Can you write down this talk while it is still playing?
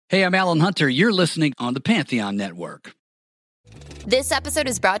Hey, I'm Alan Hunter. You're listening on the Pantheon Network. This episode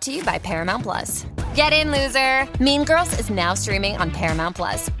is brought to you by Paramount Plus. Get in, loser! Mean Girls is now streaming on Paramount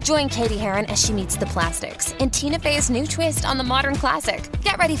Plus. Join Katie Heron as she meets the plastics in Tina Fey's new twist on the modern classic.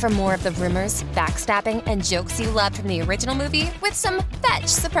 Get ready for more of the rumors, backstabbing, and jokes you loved from the original movie with some fetch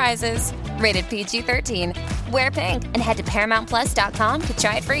surprises. Rated PG-13. Wear pink and head to ParamountPlus.com to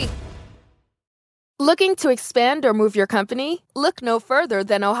try it free. Looking to expand or move your company? Look no further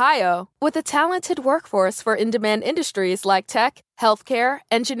than Ohio. With a talented workforce for in-demand industries like tech, healthcare,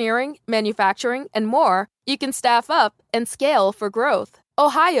 engineering, manufacturing, and more, you can staff up and scale for growth.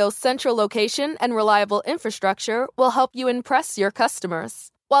 Ohio's central location and reliable infrastructure will help you impress your customers,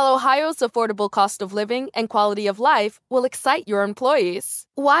 while Ohio's affordable cost of living and quality of life will excite your employees.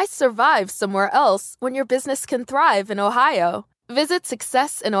 Why survive somewhere else when your business can thrive in Ohio? Visit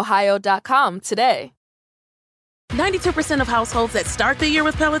successinohio.com today. 92% of households that start the year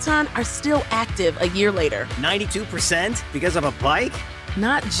with Peloton are still active a year later. 92% because of a bike?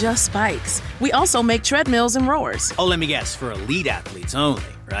 Not just bikes. We also make treadmills and rowers. Oh, let me guess, for elite athletes only,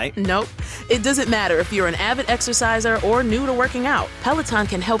 right? Nope. It doesn't matter if you're an avid exerciser or new to working out. Peloton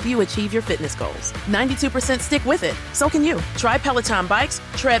can help you achieve your fitness goals. 92% stick with it. So can you. Try Peloton bikes,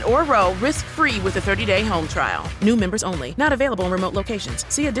 tread, or row risk-free with a 30-day home trial. New members only. Not available in remote locations.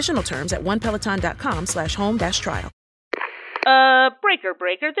 See additional terms at onepeloton.com/home-trial. Breaker,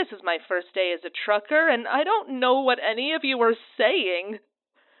 this is my first day as a trucker, and I don't know what any of you are saying.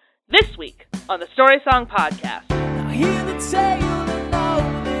 This week on the Story Song Podcast. Now hear the tale and all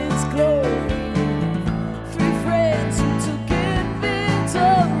its glory. Three friends who took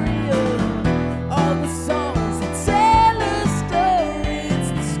inventory of all the songs that tell a story.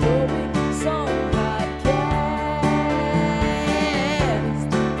 It's the Story Song Podcast.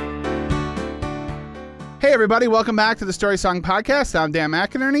 Hey everybody, welcome back to the Story Song Podcast. I'm Dan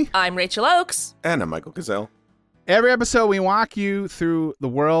McInerney. I'm Rachel Oakes. And I'm Michael Gazelle. Every episode we walk you through the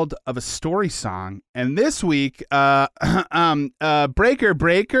world of a story song. And this week, Breaker 19.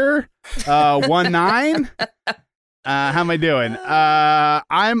 How am I doing?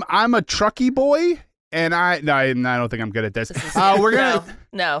 I'm a trucky boy, and I don't think I'm good at this.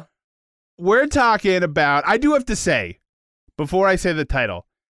 We're talking about, I do have to say, before I say the title,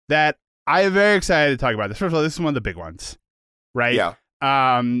 that I am very excited to talk about this. First of all, this is one of the big ones, right? Yeah.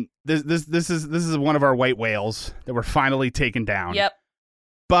 This is one of our white whales that we're finally taken down. Yep.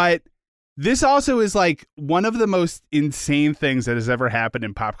 But this also is like one of the most insane things that has ever happened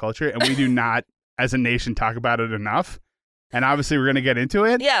in pop culture, and we do not, as a nation, talk about it enough. And obviously, we're going to get into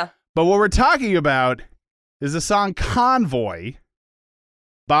it. Yeah. But what we're talking about is the song "Convoy"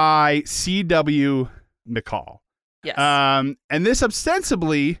 by C.W. McCall. Yes. And this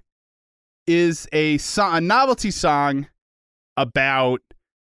ostensibly is a novelty song about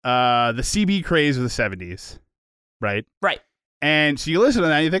the CB craze of the 70s, right? Right. And so you listen to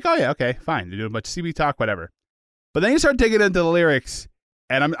that and you think, oh yeah, okay, fine. They're doing a bunch of CB talk, whatever. But then you start digging into the lyrics,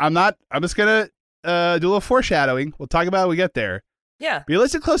 and I'm just gonna do a little foreshadowing. We'll talk about it when we get there. Yeah. But you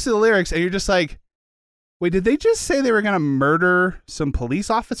listen close to the lyrics and you're just like, wait, did they just say they were gonna murder some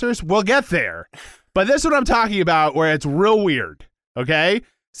police officers? We'll get there. But this is what I'm talking about, where it's real weird. Okay?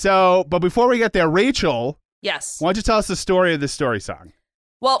 So, but before we get there, Rachel, Yes. why don't you tell us the story of this story song?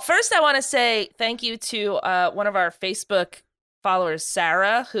 Well, first I want to say thank you to one of our Facebook followers,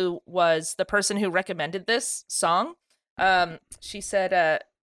 Sarah, who was the person who recommended this song. She said,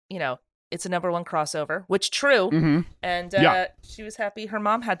 it's a #1 crossover, which true. Mm-hmm. And Yeah. she was happy her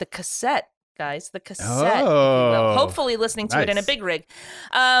mom had the cassette, guys, the cassette. Oh. Hopefully listening to it in a Nice. big rig.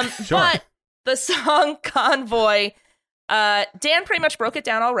 Sure. But the song Convoy, Dan pretty much broke it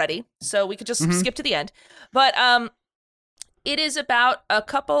down already, so we could just skip to the end. But it is about a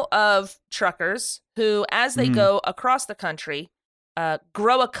couple of truckers who, as they go across the country,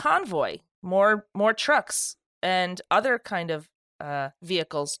 grow a convoy. More trucks and other kind of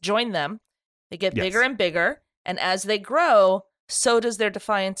vehicles join them. They get bigger and bigger, and as they grow, so does their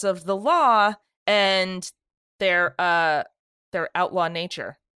defiance of the law and their outlaw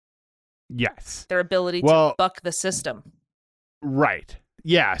nature. Yes. Their ability to buck the system. Right.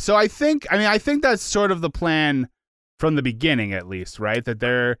 Yeah. So I think that's sort of the plan from the beginning, at least, right? That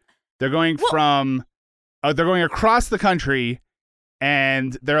they're going they're going across the country,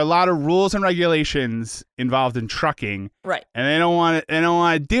 and there are a lot of rules and regulations involved in trucking, right? And they don't want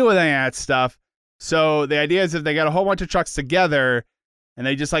to deal with any of that stuff. So the idea is if they got a whole bunch of trucks together and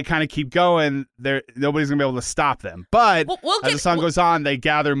they just like kind of keep going, nobody's gonna be able to stop them. But as the song goes on, they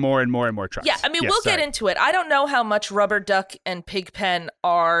gather more and more and more trucks. Yeah, I mean, we'll get into it. I don't know how much Rubber Duck and Pigpen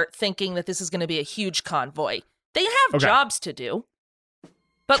are thinking that this is going to be a huge convoy. They have jobs to do.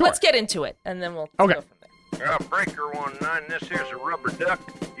 But Sure. let's get into it, and then we'll Okay. go from there. Breaker 19, this here's a rubber duck.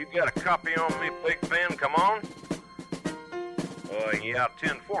 You got a copy on me, Big Ben, come on. Yeah,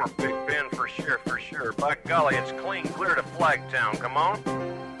 10-4, Big Ben, for sure. By golly, it's clean clear to Flagtown, come on.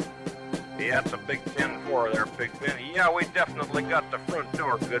 Yeah, it's a big 10-4 there, Big Ben. Yeah, we definitely got the front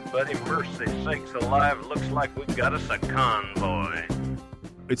door, good buddy. Mercy sakes alive, looks like we got us a convoy.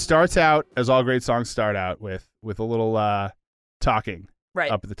 It starts out, as all great songs start out, with a little talking Right.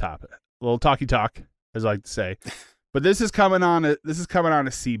 up at the top. A little talky talk, as I like to say. But this is coming on a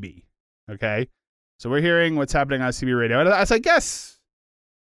CB, okay? So we're hearing what's happening on CB radio. And I guess,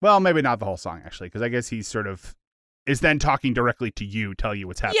 well, maybe not the whole song, actually, because I guess he sort of is then talking directly to you, tell you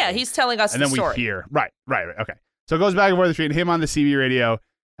what's happening. Yeah, he's telling us and the then story. we hear, right, okay. So it goes back and forth between him on the CB radio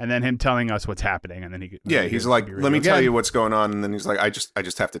and then him telling us what's happening. And then he's like, let me tell you what's going on. And then he's like, I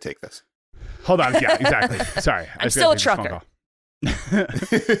just have to take this. Hold on. Yeah, exactly. Sorry. I'm still a trucker.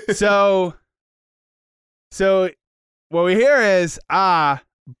 So what we hear is,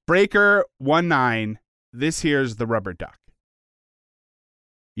 Breaker 19, this here's the rubber duck.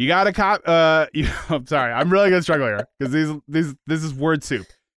 You got to I'm sorry. I'm really going to struggle here because this is word soup.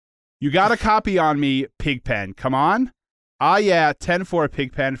 You got a copy on me, Pigpen. Come on. Yeah, 10-4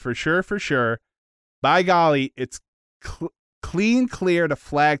 Pigpen for sure. By golly, it's clean clear to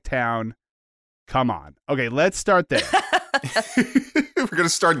Flagtown. Come on. Okay, let's start there. We're going to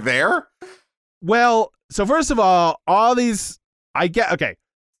start there? Well, so first of all these, I think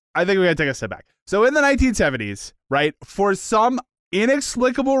we're going to take a step back. So in the 1970s, right, for some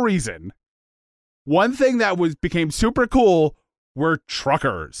inexplicable reason, one thing that became super cool were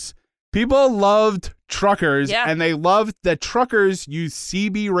truckers. People loved truckers, and they loved that truckers use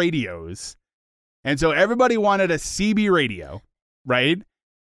CB radios. And so everybody wanted a CB radio, right?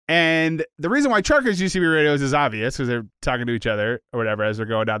 And the reason why truckers use CB radios is obvious because they're talking to each other or whatever as they're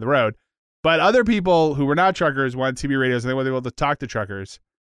going down the road. But other people who were not truckers wanted CB radios, and they were able to talk to truckers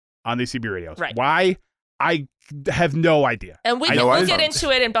on these CB radios. Right. Why? I have no idea. And we'll get into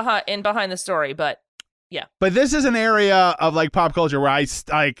it in behind the story, but yeah. But this is an area of like pop culture where I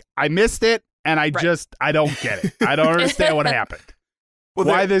missed it, and I don't get it. I don't understand what happened. Well,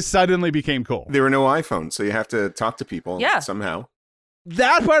 why this suddenly became cool. There were no iPhones, so you have to talk to people somehow.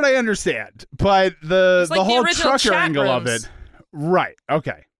 That part I understand, but the like whole the trucker angle of it. Right.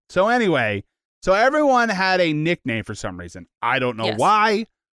 Okay. So anyway, everyone had a nickname for some reason. I don't know why.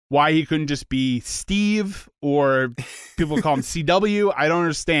 Why he couldn't just be Steve or people call him CW. I don't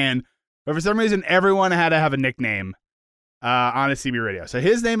understand. But for some reason, everyone had to have a nickname on a CB radio. So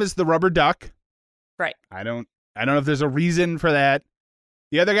his name is the Rubber Duck. Right. I don't know if there's a reason for that.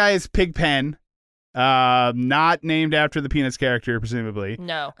 The other guy is Pigpen. Not named after the Peanuts character, presumably.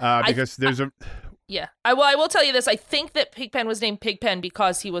 No. Because there's a... Yeah. I will tell you this. I think that Pigpen was named Pigpen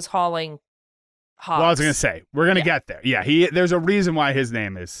because he was hauling hogs. Well, I was going to say, we're going to get there. Yeah, there's a reason why his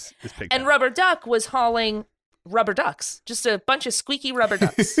name is Pigpen. And Rubber Duck was hauling rubber ducks. Just a bunch of squeaky rubber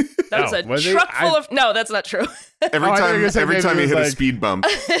ducks. That was a truck full of... No, that's not true. Every time he hit a speed bump.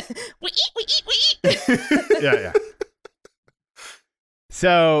 we eat. Yeah.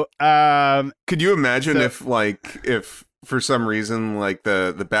 So, could you imagine if for some reason like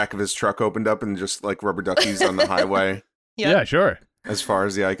the back of his truck opened up and just like rubber duckies on the highway? Yeah, sure. As far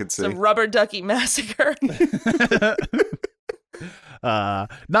as the eye could see. The rubber ducky massacre.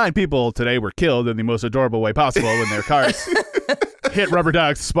 9 people today were killed in the most adorable way possible when their cars hit rubber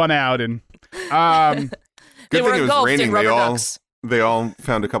ducks, spun out, and good thing it was raining. Ducks. They all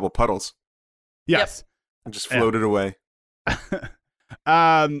found a couple puddles. Yes. And just floated away.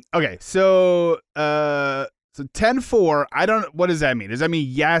 Okay, so 10-4, what does that mean? Does that mean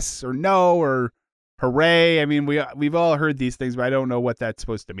yes or no or hooray? I mean, we've all heard these things, but I don't know what that's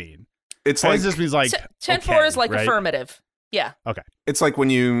supposed to mean. It's like this means like 10-4 is like right? Affirmative. Yeah. Okay. It's like when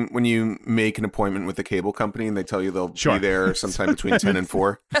you make an appointment with the cable company and they tell you they'll be there sometime between 10 and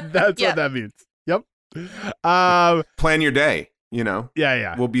 4. That's what that means. Yep. Plan your day, you know.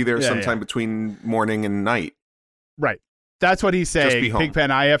 Yeah. We'll be there sometime between morning and night. Right. That's what he's saying. Just be home. Pigpen,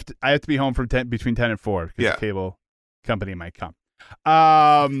 I have to be home from between 10 and 4 because the cable company might come.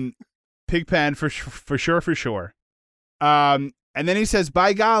 Pigpen for sure. And then he says,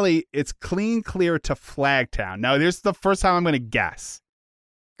 by golly, it's clean clear to Flagtown. Now, this is the first time I'm going to guess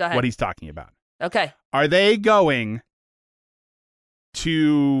what he's talking about. Okay. Are they going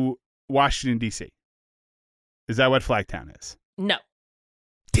to Washington, D.C.? Is that what Flagtown is? No.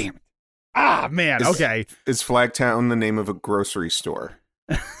 Damn it. Ah, man. Okay. Is Flagtown the name of a grocery store?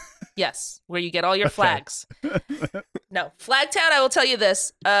 Yes, where you get all your flags. No, Flagtown, I will tell you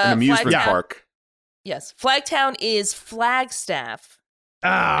this. An amusement Flagtown, park. Yes, Flagtown is Flagstaff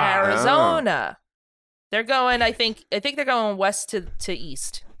Arizona. They're going. I think they're going west to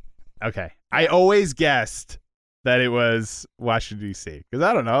east. Okay. I always guessed that it was Washington, D.C. Because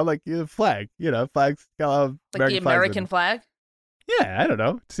I don't know, like the flag, flags got like the American flag. Yeah, I don't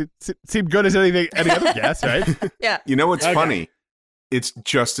know. Seemed good as any other guess, right? Yeah. You know what's funny? It's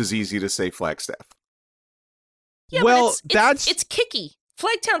just as easy to say Flagstaff. Yeah, well, it's kicky.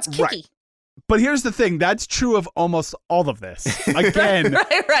 Flagtown's kicky. Right. But here's the thing. That's true of almost all of this. Again,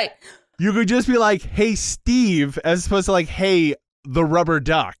 right. You could just be like, hey, Steve, as opposed to like, hey, the rubber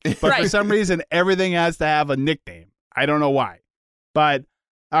duck. But for some reason, everything has to have a nickname. I don't know why. But,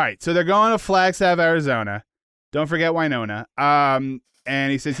 all right. So they're going to Flagstaff, Arizona. Don't forget Winona. And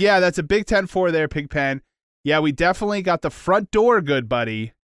he says, yeah, that's a big 10-4 there, Pigpen. Yeah, we definitely got the front door good,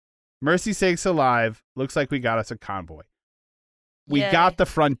 buddy. Mercy sakes alive. Looks like we got us a convoy. We got the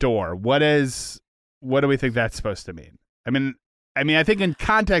front door. What do we think that's supposed to mean? I mean, I think in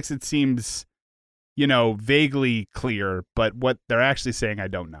context it seems, vaguely clear, but what they're actually saying, I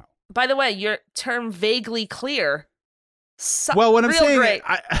don't know. By the way, your term vaguely clear. Well, what I'm saying, great.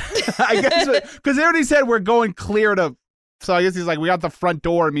 I guess, because they already said we're going clear to, so I guess he's like, we got the front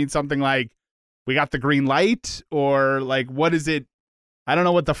door. It means something like we got the green light, or like, what is it? I don't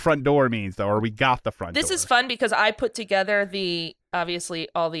know what the front door means, though, or we got the front door. This is fun because I put together obviously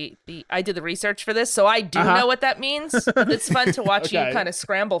all the I did the research for this, so I do know what that means. It's fun to watch you kind of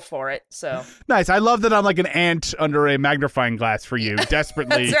scramble for it. So nice. I love that I'm like an ant under a magnifying glass for you,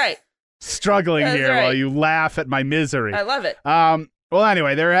 desperately That's right. struggling That's here right. while you laugh at my misery. I love it. Well,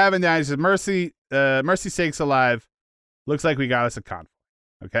 anyway, they're having that. He says, Mercy sakes alive. Looks like we got us a convoy.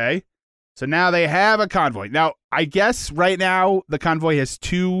 Okay. So now they have a convoy. Now, I guess right now the convoy has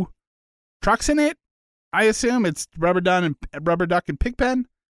 2 trucks in it. I assume it's Rubber Duck and Pigpen.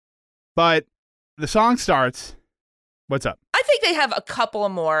 But the song starts. What's up? I think they have a couple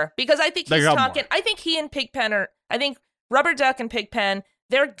of more because I think he's talking. I think he and Pigpen I think Rubber Duck and Pigpen,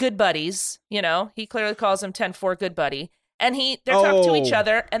 they're good buddies. He clearly calls him 10-4 good buddy. And they're talking to each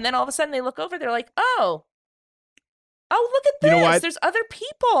other. And then all of a sudden they look over. They're like, oh, look at this. You know what? There's other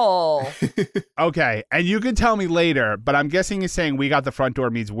people. Okay. And you can tell me later, but I'm guessing he's saying we got the front door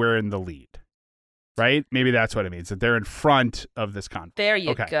means we're in the lead. Right? Maybe that's what it means, that they're in front of this convoy. There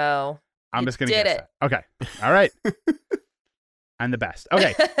you go. I'm just going to guess it. Okay. All right. I'm the best.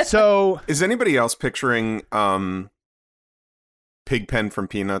 Okay. So is anybody else picturing Pigpen from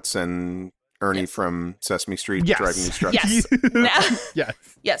Peanuts and Ernie from Sesame Street driving these trucks? Yes.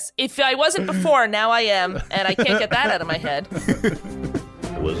 Yes. If I wasn't before, now I am, and I can't get that out of my head.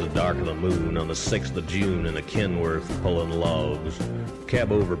 It was the dark of the moon on the 6th of June in a Kenworth pulling logs.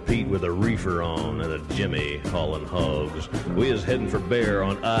 Cab over Pete with a reefer on and a Jimmy hauling hogs. We was heading for Bear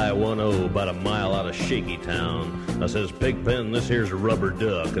on I-10 about a mile out of Shaky Town. I says, Pigpen, this here's a Rubber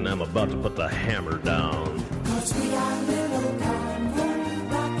Duck, and I'm about to put the hammer down. 'Cause we got little convoy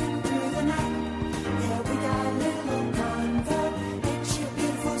rocking through the night. Yeah, we got little convoy. It's your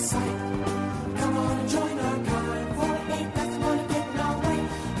beautiful sight. Come on and join our convoy. Ain't nothing gonna get in our way.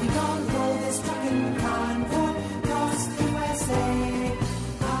 We gonna roll this trucking convoy across the USA.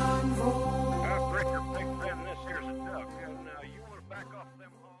 Convoy. Breaker, Pigpen, this here's a duck. Now you want to back off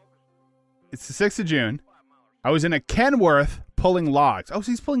them hogs? it's the 6th of June. I was in a Kenworth pulling logs. Oh,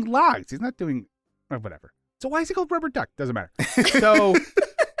 so he's pulling logs. He's not doing whatever. So why is he called Rubber Duck? Doesn't matter. So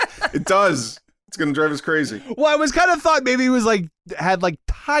it does. It's gonna drive us crazy. Well, I was kind of thought maybe he was like had like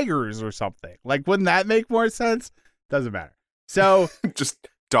tires or something. Like, wouldn't that make more sense? Doesn't matter. So just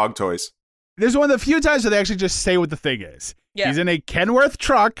dog toys. This is one of the few times where they actually just say what the thing is. Yeah. He's in a Kenworth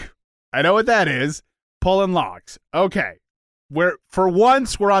truck. I know what that is. Pulling logs. Okay. For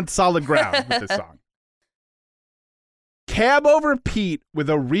once we're on solid ground with this song. Cab over Pete with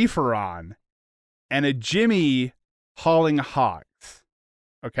a reefer on and a Jimmy hauling hogs.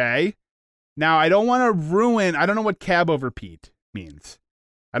 Okay? Now, I don't want to ruin... I don't know what cab over Pete means.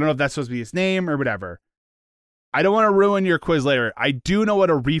 I don't know if that's supposed to be his name or whatever. I don't want to ruin your quiz later. I do know what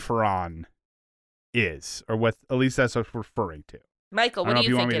a reefer on is, or what at least that's what it's referring to. Michael, what do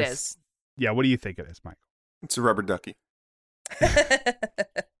you think it is? Yeah, what do you think it is, Michael? It's a rubber ducky.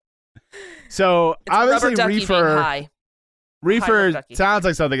 So, It's obviously, rubber ducky being high. Reefer ducky. sounds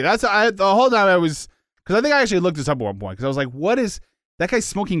like something. The whole time I was, because I think I actually looked this up at one point, because I was like, what is, that guy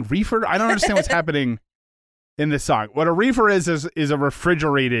smoking reefer? I don't understand what's happening in this song. What a reefer is a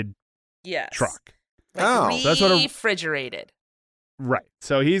refrigerated truck. Like So that's what refrigerated. Right.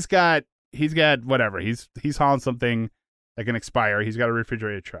 So he's got whatever. He's hauling something that can expire. He's got a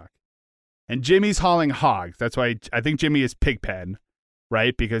refrigerated truck. And Jimmy's hauling hogs. That's why I think Jimmy is Pigpen,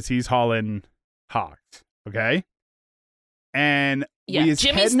 right? Because he's hauling hogs. Okay? And Yeah,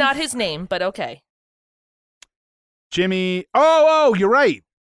 Jimmy's not his name, but okay. Jimmy. Oh, you're right.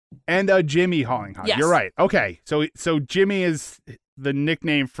 And Jimmy hauling hog. Yes. You're right. Okay, so Jimmy is the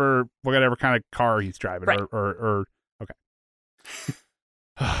nickname for whatever kind of car he's driving, right. or okay.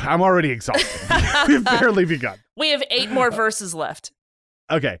 I'm already exhausted. We've barely begun. We have 8 more verses left.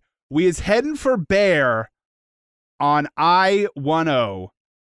 Okay, we is heading for Bear on I-10,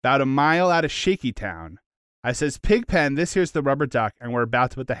 about a mile out of Shaky Town. I says, Pigpen, this here's the rubber duck, and we're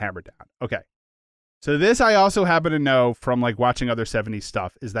about to put the hammer down. Okay. So this I also happen to know from like watching other 70s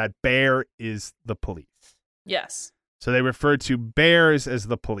stuff is that Bear is the police. Yes. So they refer to bears as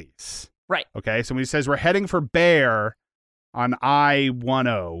the police. Right. Okay. So when he says we're heading for Bear on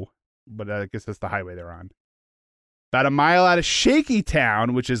I-10, but I guess that's the highway they're on, about a mile out of Shaky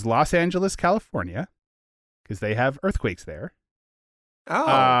Town, which is Los Angeles, California, because they have earthquakes there.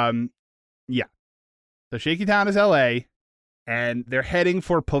 Oh. Yeah. So Shaky Town is LA, and they're heading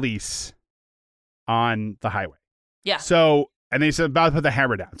for police on the highway. Yeah. So, and they said about to put the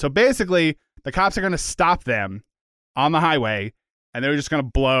hammer down. So basically, the cops are going to stop them on the highway, and they're just going to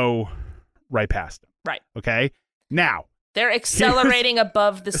blow right past them. Right. Okay. Now, they're accelerating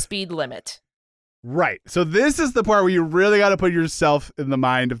above the speed limit. Right. So this is the part where you really got to put yourself in the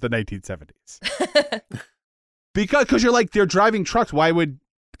mind of the 1970s. Because you're like, they're driving trucks. Why would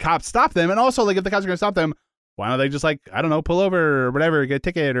cops stop them? And also, like, if the cops are going to stop them, why don't they just, like, I don't know, pull over or whatever, get a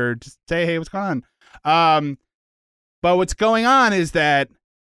ticket, or just say, hey, what's going on? But what's going on is that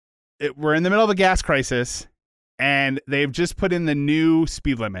we're in the middle of a gas crisis, and they've just put in the new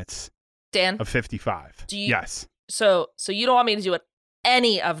speed limits. Dan? Of 55. Yes. So you don't want me to do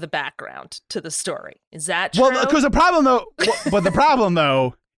any of the background to the story. Is that true? Well, because the problem,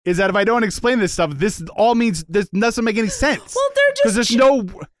 though, is that if I don't explain this stuff, this all means this doesn't make any sense. Well, they're just...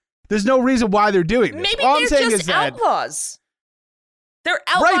 Because there's no reason why they're doing this. Maybe all they're I'm saying just is that, outlaws. They're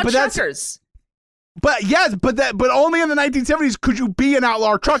outlaw truckers. But yes, but only in the 1970s could you be an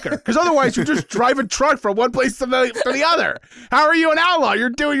outlaw trucker, because otherwise you just drive a truck from one place to the other. How are you an outlaw? You're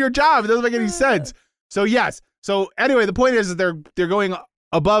doing your job. It doesn't make any sense. So yes. So anyway, the point is that they're going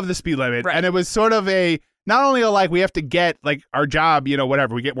above the speed limit, right. And it was sort of not only like we have to get like our job,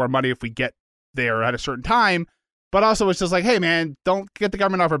 whatever, we get more money if we get there at a certain time, but also it's just like, hey man, don't get the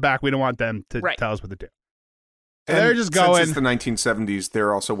government off our back. We don't want them to tell us what to do. So they're just going. Since it's the 1970s,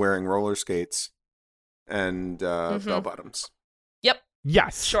 they're also wearing roller skates and bell bottoms. Yep.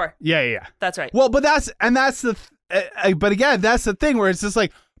 Yes. Sure. Yeah. That's right. Well, but that's but again, that's the thing where it's just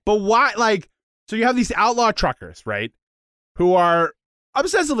like, but why? Like, so you have these outlaw truckers, right, who are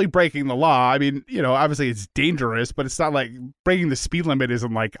obsessively breaking the law. I mean, obviously it's dangerous, but it's not like breaking the speed limit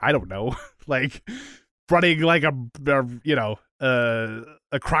isn't like, I don't know, like running like a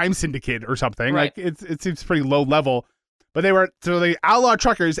crime syndicate or something. Right. Like it seems pretty low level. But they were the outlaw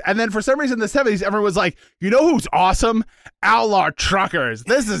truckers, and then for some reason in the 70s, everyone was like, you know who's awesome? Outlaw truckers.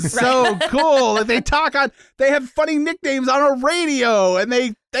 This is so cool. Like they have funny nicknames on a radio, and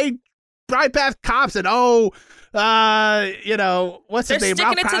they drive past cops, and what's his name?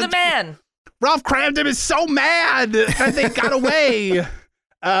 They're sticking it to the man. Ralph Cramden is so mad that they got away.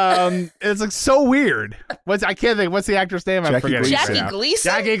 It's like so weird. I can't think. What's the actor's name? I'm forgetting. Jackie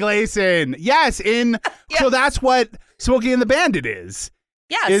Gleason. Jackie Gleason. Yes. Yes. So that's what Smokey and the Bandit is.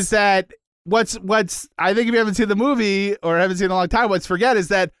 Yes. Is that what's I think if you haven't seen the movie or haven't seen it in a long time, what's forget is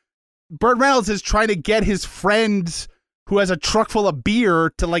that Burt Reynolds is trying to get his friend who has a truck full of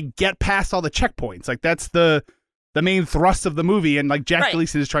beer to like get past all the checkpoints. Like that's the main thrust of the movie, and like Jack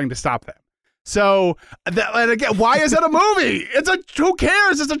Gleason is trying to stop them. So, and again, why is it a movie? Who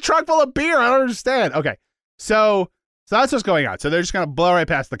cares? It's a truck full of beer. I don't understand. Okay. So that's what's going on. So they're just going to blow right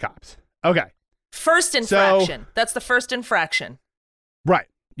past the cops. Okay. First infraction. That's the first infraction. Right.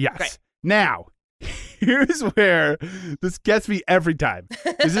 Yes. Right. Now, here's where this gets me every time.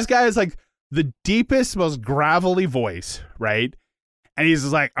 Because this guy is like the deepest, most gravelly voice, right? And he's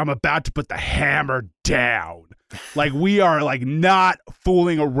just like, I'm about to put the hammer down. Like, we are like not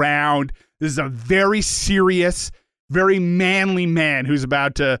fooling around. This is a very serious, very manly man who's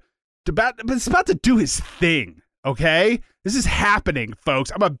about to do his thing. Okay, this is happening,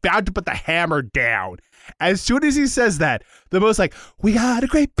 folks. I'm about to put the hammer down. As soon as he says that, the most like, we got a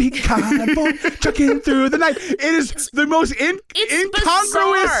great big convoy trucking through the night. It is the most incongruous.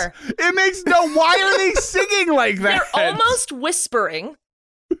 Bizarre. It makes why are they singing like that? They're almost whispering.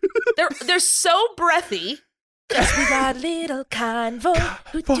 They're so breathy. 'Cause we got a little convoy.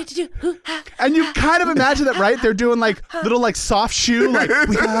 And you kind of imagine that, right? They're doing like little like soft shoe, like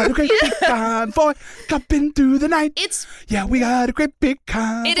we got a great big convoy coming through the night. We got a great big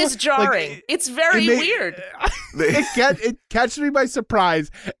convoy. It is jarring. Like, it's very weird. It catches me by surprise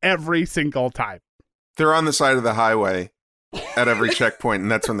every single time. They're on the side of the highway at every checkpoint,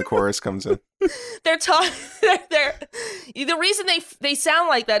 and that's when the chorus comes in. They're the reason they sound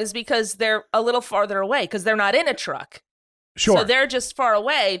like that is because they're a little farther away because they're not in a truck. Sure. So they're just far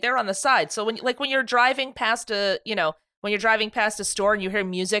away. They're on the side. So when you're driving past a store and you hear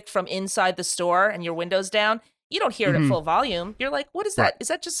music from inside the store and your window's down, you don't hear it at full volume. You're like, what is that? Right. Is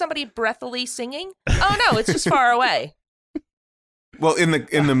that just somebody breathily singing? Oh no, it's just far away. Well, in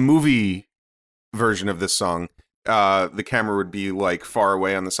the movie version of this song, the camera would be like far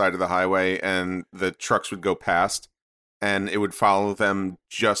away on the side of the highway, and the trucks would go past, and it would follow them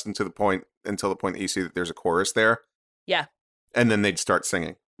just until the point that you see that there's a chorus there. Yeah. And then they'd start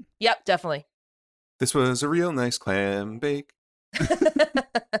singing. Yep, definitely. This was a real nice clam bake.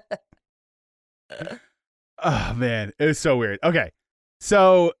 Oh man, it was so weird. Okay,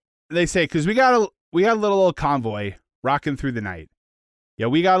 so they say because we got a little convoy rocking through the night. Yeah,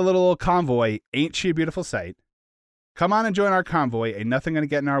 we got a little convoy. Ain't she a beautiful sight? Come on and join our convoy. Ain't nothing gonna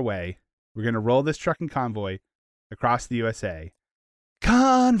get in our way. We're gonna roll this trucking convoy across the USA.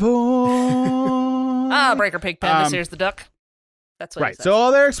 Convoy. Breaker Pigpen. This here's the duck. That's what. Right. So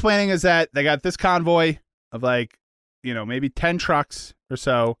all they're explaining is that they got this convoy of like, maybe 10 trucks or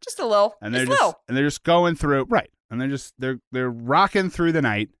so. Just a little. And they're just going through. Right. And they're rocking through the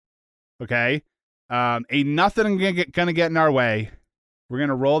night. Okay. Ain't nothing gonna get in our way. We're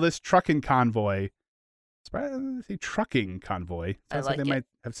gonna roll this trucking convoy. It's a trucking convoy. Sounds like they might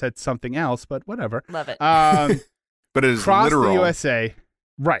have said something else, but whatever. Love it. But it is across literal. the USA.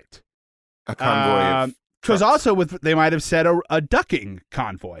 Right. A convoy of because also they might have said a ducking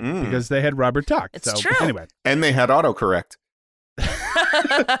convoy because they had rubber duck. It's true. Anyway. And they had autocorrect.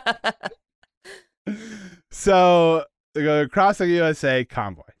 So they go across the USA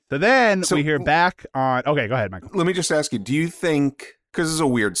convoy. So then we hear back on. Okay, go ahead, Michael. Let me just ask you: do you think, because this is a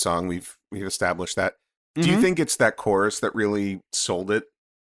weird song, we've established that. Do you think it's that chorus that really sold it?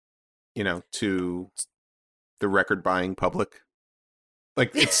 To the record buying public.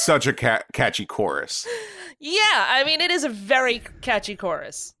 Like, it's such a catchy chorus. Yeah, I mean, it is a very catchy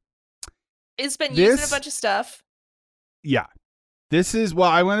chorus. It's been used in a bunch of stuff. Yeah. This is,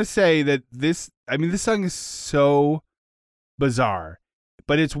 I want to say that this song is so bizarre,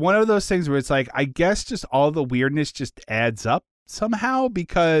 but it's one of those things where it's like, I guess just all the weirdness just adds up somehow,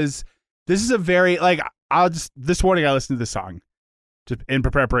 because this is a very, this morning I listened to this song in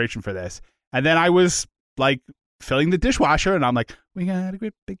preparation for this, and then I was like, filling the dishwasher, and I'm like, we got a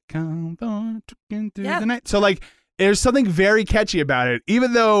great big convoy through the night. So like, there's something very catchy about it,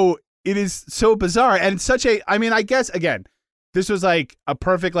 even though it is so bizarre and it's such a. I mean, I guess again, this was like a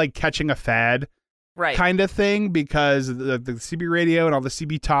perfect like catching a fad, kind of thing, because the CB radio and all the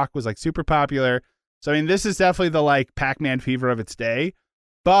CB talk was like super popular. So I mean, this is definitely the like Pac-Man fever of its day.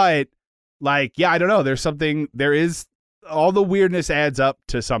 But like, yeah, I don't know. There is all the weirdness adds up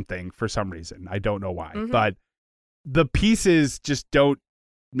to something for some reason. I don't know why, but the pieces just don't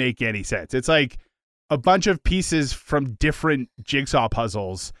make any sense. It's like a bunch of pieces from different jigsaw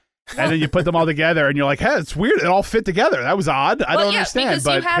puzzles, and then you put them all together, and you're like, hey, it's weird. It all fit together. That was odd. I don't understand,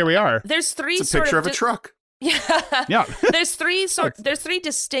 but here we are. There's three. It's a picture of a truck. Yeah. There's three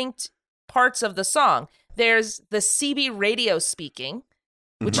distinct parts of the song. There's the CB radio speaking,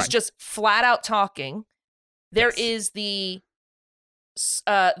 which is just flat out talking. There is the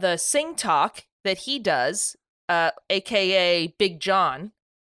sing talk that he does, aka Big John,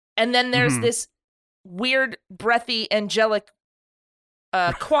 and then there's this weird, breathy, angelic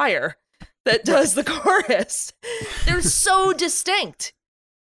choir that does the chorus. They're so distinct,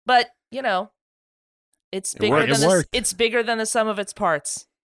 but it's bigger than the sum of its parts.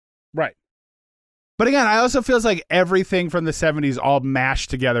 Right. But again, I also feels like everything from the 70s all mashed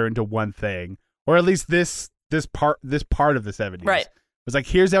together into one thing, or at least this part of the 70s. Right. It's like,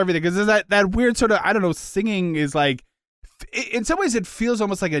 here's everything. Because there's that weird sort of, I don't know, singing is like, in some ways it feels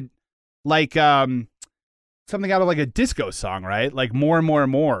almost like something out of like a disco song, right? Like More and More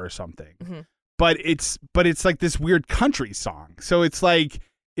and More or something. But it's like this weird country song. So it's like,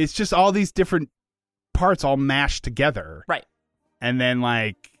 it's just all these different parts all mashed together. Right. And then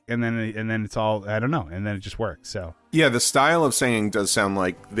and then it's all, I don't know, and then it just works. So yeah, the style of singing does sound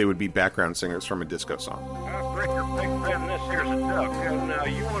like they would be background singers from a disco song. Breaker Pigpen, this here's a duck. Now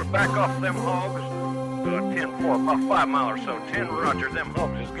you want to back off them hogs? 10-4, about 5 miles or so. 10 Roger, them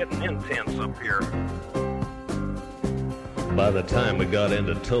hogs is getting intense up here. By the time we got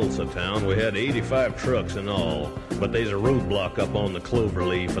into Tulsa town, we had 85 trucks in all. But there's a roadblock up on the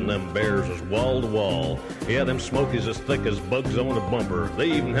Cloverleaf, and them bears was wall to wall. Yeah, them smokies as thick as bugs on a bumper.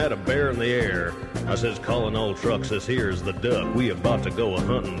 They even had a bear in the air. I says, calling all trucks, this here's the duck. We about to go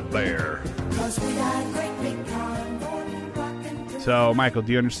a-hunting the bear. So, Michael,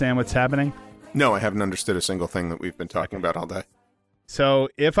 do you understand what's happening? No, I haven't understood a single thing that we've been talking about all day. So,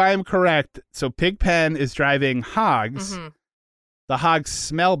 if I am correct, so Pigpen is driving hogs. Mm-hmm. The hogs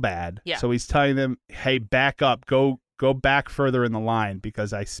smell bad. Yeah. So he's telling them, hey, back up. Go back further in the line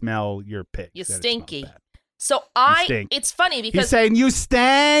because I smell your pig. You that it stinky. smells bad. So stink. it's funny because He's saying, you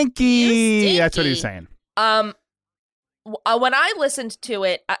stanky. You That's what stinky. he's saying. When I listened to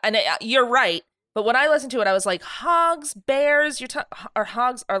it, and you're right, but when I listened to it, I was like, hogs, bears, or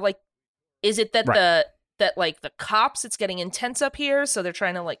hogs are like, is it that Right. that like the cops, it's getting intense up here, so they're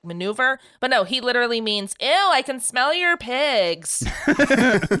trying to like maneuver? But no, he literally means, ew, I can smell your pigs.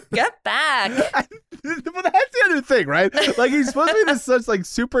 Get back. Well, that's the other thing, right? Like, he's supposed to be this such like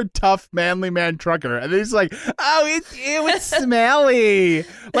super tough, manly man trucker, and then he's like, "Oh, it's smelly."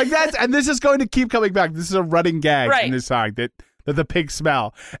 Like that's, and this is going to keep coming back. This is a running gag in this song that the pigs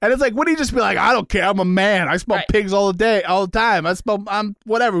smell, and it's like, wouldn't he just be like, "I don't care, I'm a man. I smell pigs all the time. I'm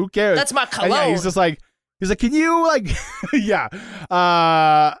whatever. Who cares? That's my cologne." And yeah, he's just like. He's like, can you like, yeah,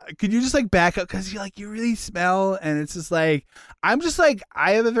 can you just like back up because you really smell, and it's just like I'm just like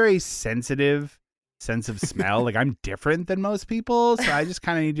I have a very sensitive sense of smell. Like I'm different than most people, so I just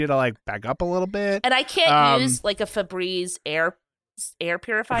kind of need you to like back up a little bit. And I can't use like a Febreze air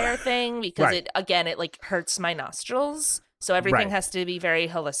purifier thing because it like hurts my nostrils. So everything has to be very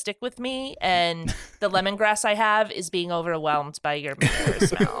holistic with me, and the lemongrass I have is being overwhelmed by your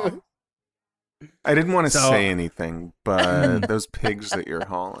smell. I didn't want to say anything, but those pigs that you're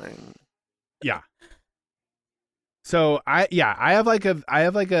hauling. Yeah. So I have like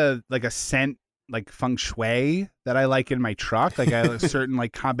a scent like feng shui that I like in my truck. Like I have a certain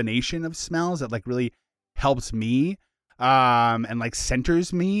like combination of smells that like really helps me and like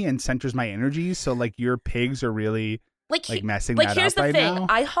centers me and centers my energy. So like your pigs are really like messing that up right now. Here's the thing.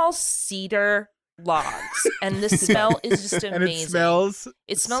 I haul cedar logs, and the smell is just amazing. And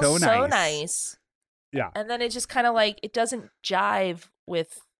it smells so nice. Yeah. And then it just kind of like, it doesn't jive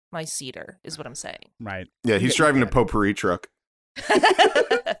with my cedar, is what I'm saying. Right. Yeah, he's driving a potpourri truck.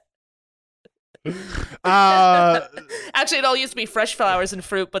 Actually, it all used to be fresh flowers and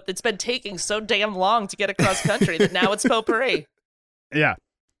fruit, but it's been taking so damn long to get across country that now it's potpourri. Yeah.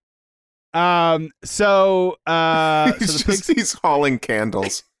 So he's hauling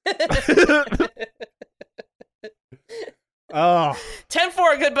candles. Oh,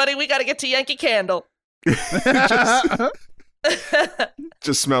 10-4, good buddy. We got to get to Yankee Candle.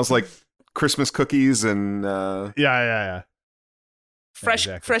 Just smells like Christmas cookies and yeah.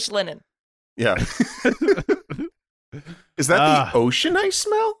 Fresh linen. Yeah. Is that the ocean I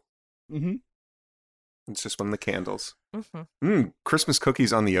smell? Mm-hmm. It's just one of the candles. Mm-hmm. Christmas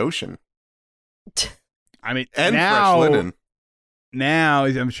cookies on the ocean. I mean, and now, fresh linen. Now,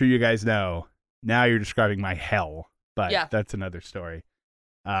 as I'm sure you guys know, now you're describing my hell, but that's another story.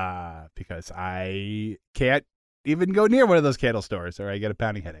 Because I can't even go near one of those candle stores or I get a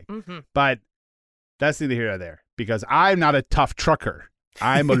pounding headache. Mm-hmm. But that's neither here nor there because I'm not a tough trucker.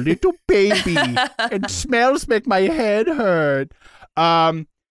 I'm a little baby and smells make my head hurt.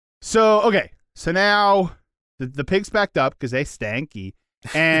 So now the pig's backed up because they stanky.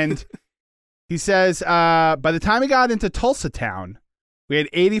 And he says, by the time we got into Tulsa town, we had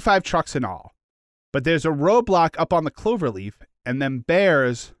 85 trucks in all. But there's a roadblock up on the Cloverleaf, and then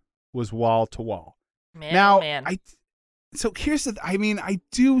bears was wall to wall. Man. So here's I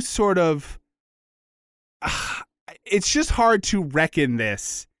do sort of, it's just hard to reckon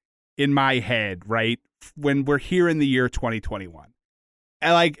this in my head, right? When we're here in the year 2021.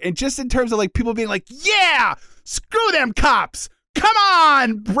 And just in terms of like people being like, yeah, screw them cops. Come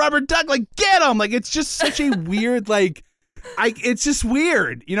on, rubber duck, like get them. Like it's just such a weird, it's just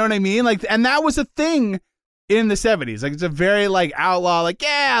weird. You know what I mean? Like, and that was a thing in the 70s. Like it's a very like outlaw, like,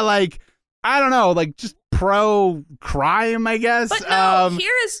 yeah, like, I don't know, like just pro crime, I guess. But no,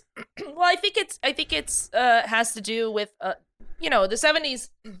 I think it's has to do with, the 70s,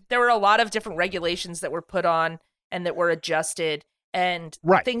 there were a lot of different regulations that were put on and that were adjusted and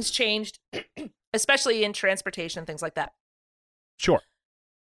things changed, especially in transportation and things like that. Sure.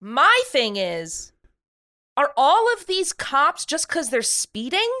 My thing is, are all of these cops just because they're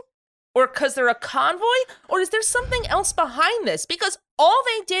speeding or because they're a convoy? Or is there something else behind this? Because all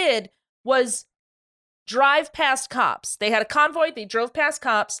they did was drive past cops. They had a convoy. They drove past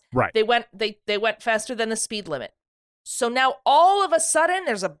cops. Right. They went faster than the speed limit. So now all of a sudden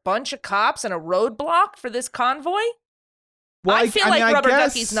there's a bunch of cops and a roadblock for this convoy? Well, I feel like mean, Rubber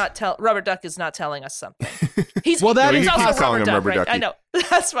guess... Rubber Duck is not telling us something. He's well, that he's is also calling Rubber him Duck, Rubber right? Ducky. I know.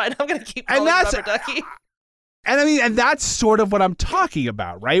 That's fine. I'm gonna keep calling him Rubber Ducky. And I mean, and that's sort of what I'm talking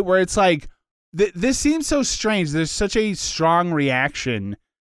about, right? Where it's like, this seems so strange. There's such a strong reaction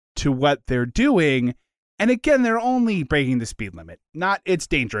to what they're doing. And again, they're only breaking the speed limit. It's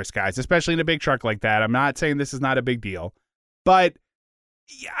dangerous, guys, especially in a big truck like that. I'm not saying this is not a big deal. But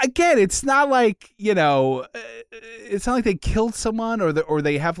again, it's not like, it's not like they killed someone or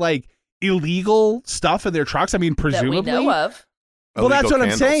they have like illegal stuff in their trucks. I mean, presumably. That we know of. Well, that's what I'm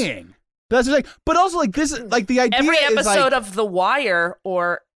saying. That's what I'm saying. But also, like, this is like the idea. Every is episode like, of The Wire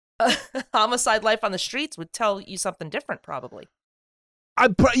or Homicide: Life on the Streets would tell you something different, probably.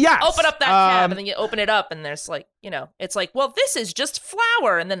 Yes. Open up that cab, and then you open it up, and there's like, it's like, well, this is just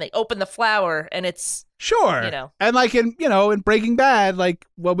flour, and then they open the flour, and it's sure, and like in Breaking Bad, like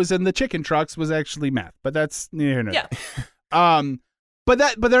what was in the chicken trucks was actually meth, but that's yeah.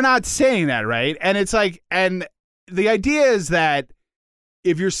 But they're not saying that, right? And it's like, and the idea is that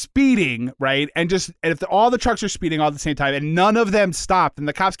if you're speeding, right, and if all the trucks are speeding all at the same time, and none of them stop, then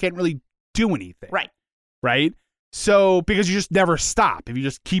the cops can't really do anything, right? So, because you just never stop. If you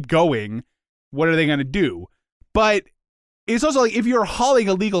just keep going, what are they going to do? But it's also like, if you're hauling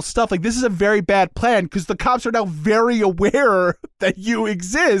illegal stuff, like, this is a very bad plan because the cops are now very aware that you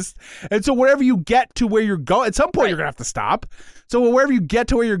exist. And so wherever you get to where you're going, at some point you're going to have to stop. So wherever you get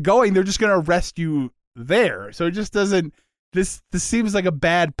to where you're going, they're just going to arrest you there. So it just doesn't, this seems like a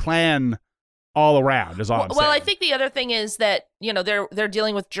bad plan all around is all I'm saying. Well, I think the other thing is that, they're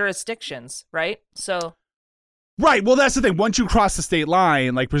dealing with jurisdictions, right? So... Right. Well, that's the thing. Once you cross the state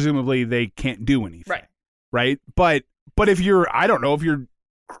line, like, presumably they can't do anything. Right. But if you're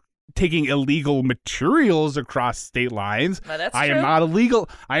taking illegal materials across state lines, that's I true. am not a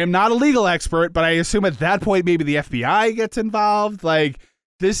legal expert, but I assume at that point maybe the FBI gets involved. Like,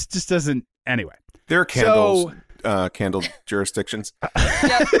 this just doesn't. Anyway, there are candle jurisdictions.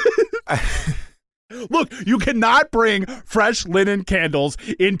 Look, you cannot bring fresh linen candles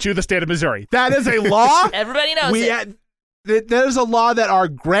into the state of Missouri. That is a law. Everybody knows it. That is a law that our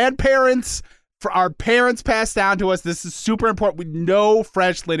grandparents, our parents passed down to us. This is super important. No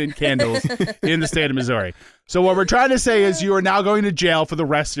fresh linen candles in the state of Missouri. So what we're trying to say is you are now going to jail for the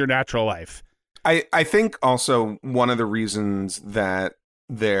rest of your natural life. I think also one of the reasons that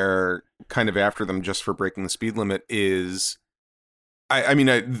they're kind of after them just for breaking the speed limit is... I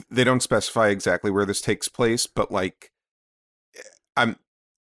mean, they don't specify exactly where this takes place, but like,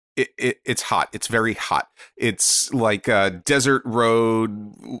 it's hot. It's very hot. It's like a desert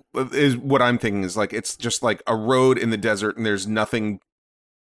road is what I'm thinking is like, it's just like a road in the desert and there's nothing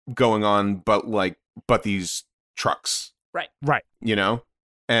going on but these trucks. Right.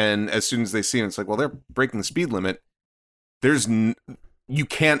 And as soon as they see it, it's like, well, they're breaking the speed limit. You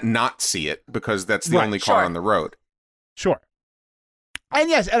can't not see it because that's the only car on the road. Sure. And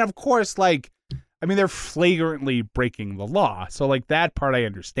yes, and of course, like, I mean, they're flagrantly breaking the law. So, like, that part I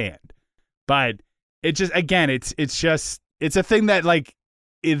understand. But it just, again, it's a thing that, like,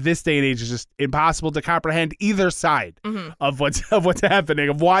 in this day and age is just impossible to comprehend either side of what's happening,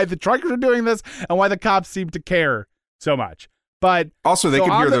 of why the truckers are doing this and why the cops seem to care so much. But also, they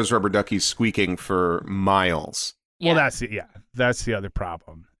can hear those rubber duckies squeaking for miles. Well, that's the other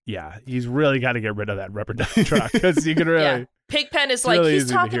problem. Yeah, he's really got to get rid of that rubber ducky truck because you can really... Yeah. Pigpen is like, really he's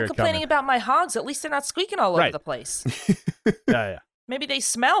talking, complaining about my hogs. At least they're not squeaking all over the place. Yeah. Maybe they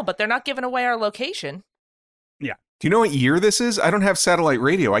smell, but they're not giving away our location. Yeah. Do you know what year this is? I don't have satellite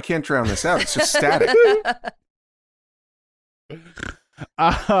radio. I can't drown this out. It's just static.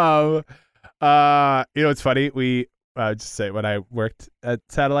 It's funny. We just say when I worked at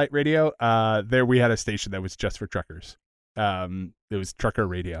satellite radio, there we had a station that was just for truckers. It was trucker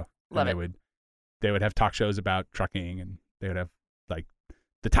radio. Love and it. They would have talk shows about trucking, and they would have like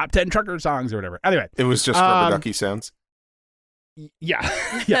the top 10 trucker songs or whatever. Anyway, it was just rubber ducky sounds. Yeah.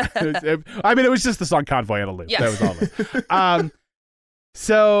 It was just the song "Convoy" on a loop. Yes. That was all of it.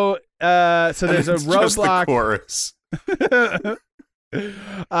 So there's a roadblock. Just the chorus.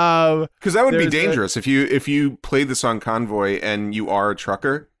 Because that would be dangerous if you played the song "Convoy" and you are a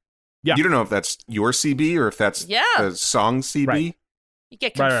trucker. Yeah. You don't know if that's your CB or if that's the song CB. Right. You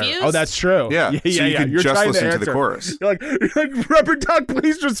get confused. Right. Oh, that's true. Yeah. So you can just listen to the chorus. You're like, Rubber Duck,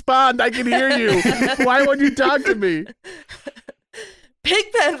 please respond. I can hear you. Why won't you talk to me?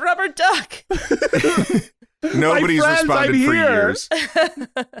 Pigpen, Rubber Duck. Nobody's responded for years.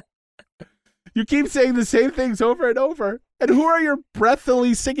 You keep saying the same things over and over. And who are your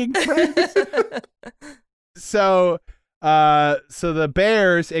breathily singing friends? So So the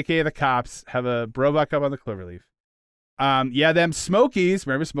bears, aka the cops, have a roadblock up on the Cloverleaf. Them Smokies,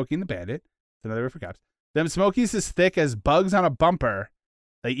 remember Smokey and the Bandit? It's another word for cops. Them Smokies as thick as bugs on a bumper.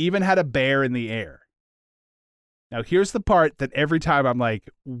 They even had a bear in the air. Now here's the part that every time I'm like,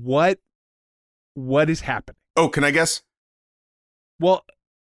 what is happening? Oh, can I guess? Well,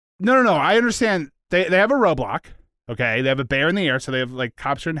 no. I understand. They have a roadblock. Okay, they have a bear in the air, so they have like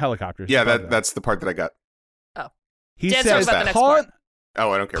cops are in helicopters. Yeah, that's the part that I got. Oh, he Dan says, about the next part.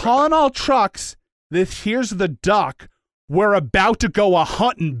 "Oh, I don't care." Calling all trucks. Here's the duck. We're about to go a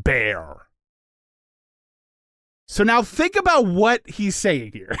hunting bear. So now think about what he's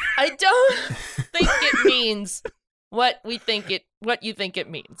saying here. I don't think it means what you think it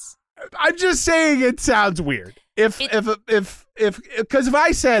means. I'm just saying it sounds weird. Because if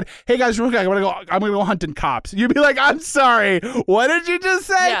I said, "Hey guys, real quick, I'm gonna go hunting cops," you'd be like, "I'm sorry, what did you just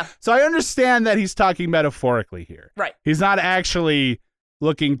say?" Yeah. So I understand that he's talking metaphorically here. Right. He's not actually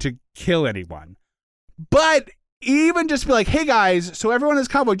looking to kill anyone. But even just be like, "Hey guys," so everyone in this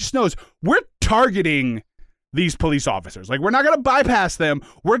convoy just knows we're targeting these police officers. Like, we're not gonna bypass them.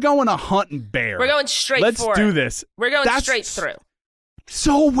 We're going to hunt and bear. We're going straight. Let's for do it. this. We're going straight through.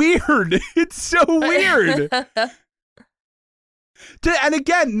 So weird. It's so weird. And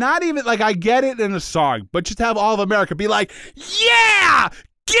again, not even like I get it in a song, but just have all of America be like, "Yeah,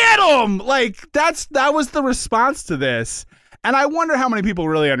 get them!" Like that was the response to this. And I wonder how many people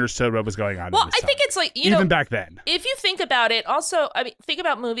really understood what was going on. Well, in this I song, think it's like even back then. If you think about it, also, I mean, think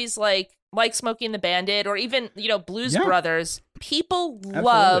about movies like Smokey and the Bandit, or even Blues Brothers. People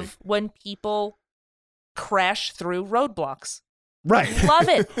love when people crash through roadblocks. Right. Love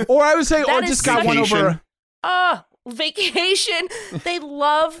it. Or I would say, or just got one over. Vacation. They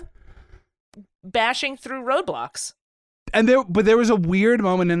love bashing through roadblocks. And there was a weird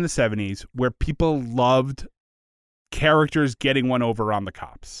moment in the 70s where people loved characters getting one over on the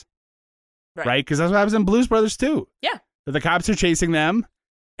cops. Right? Because that's what happens in Blues Brothers too. Yeah. The cops are chasing them,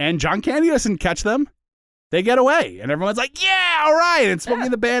 and John Candy doesn't catch them. They get away, and everyone's like, "Yeah, all right." And Smokey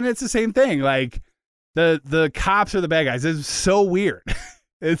and the Bandit, it's the same thing. Like the cops are the bad guys. It's so weird.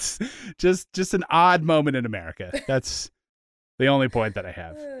 It's just an odd moment in America. That's the only point that I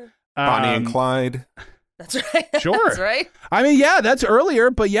have. Bonnie and Clyde. That's right. Sure. That's right. I mean, yeah, that's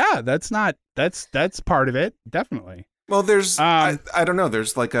earlier, but yeah, that's part of it. Definitely. Well, there's I don't know.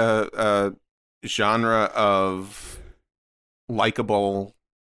 There's like a genre of likable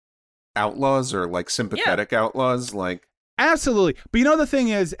outlaws or like sympathetic outlaws, like absolutely. But the thing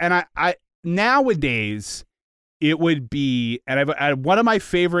is, and I nowadays it would be, and one of my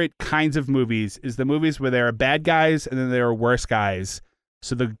favorite kinds of movies is the movies where there are bad guys and then there are worse guys.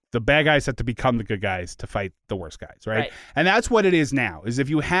 So the bad guys have to become the good guys to fight the worst guys, right? And that's what it is now. Is if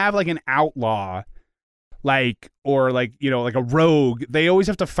you have like an outlaw, or like a rogue, they always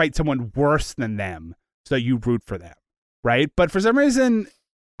have to fight someone worse than them so that you root for them, right? But for some reason,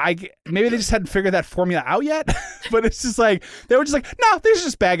 maybe they just hadn't figured that formula out yet. But it's just like they were just like, no, these are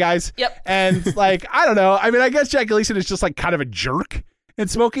just bad guys. Yep. And like I don't know. I mean, I guess Jack Gleason is just like kind of a jerk in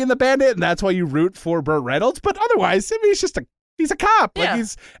Smokey and the Bandit, and that's why you root for Burt Reynolds. But otherwise, I mean, he's a cop. Yeah.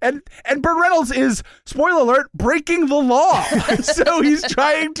 Like and Burt Reynolds is, spoiler alert, breaking the law. So he's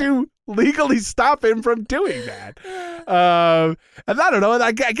trying to legally stop him from doing that. And I don't know.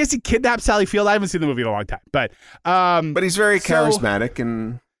 I guess he kidnapped Sally Field. I haven't seen the movie in a long time, but he's very charismatic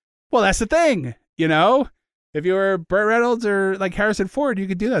and. Well, that's the thing, If you were Burt Reynolds or like Harrison Ford, you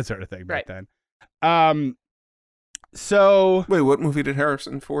could do that sort of thing back then. So wait, what movie did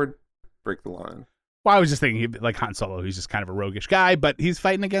Harrison Ford break the law in? Well, I was just thinking, like Han Solo, he's just kind of a roguish guy, but he's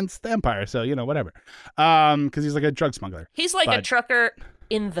fighting against the Empire, so whatever. Because he's like a drug smuggler. He's like a trucker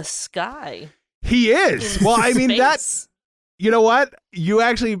in the sky. He is. Well, I mean space. You know what? You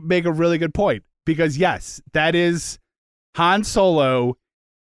actually make a really good point because yes, that is Han Solo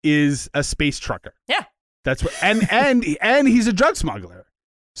is a space trucker. Yeah. That's what, and he's a drug smuggler.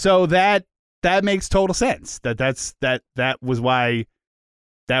 So that makes total sense. That was why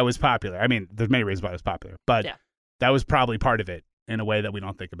that was popular. I mean, there's many reasons why it was popular, but that was probably part of it in a way that we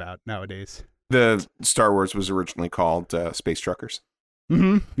don't think about nowadays. The Star Wars was originally called Space Truckers.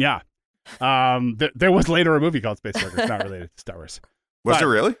 Mm-hmm. Yeah. There was later a movie called Space Truckers, not related to Star Wars. Was it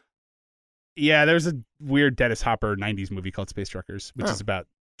really? Yeah, there's a weird Dennis Hopper 90s movie called Space Truckers, which is about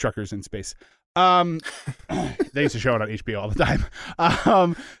truckers in space. They used to show it on HBO all the time.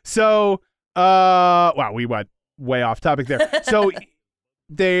 Wow, we went way off topic there. So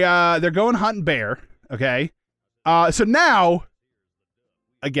they're going hunting bear, okay? So now,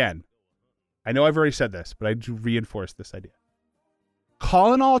 again, I know I've already said this, but I do reinforce this idea.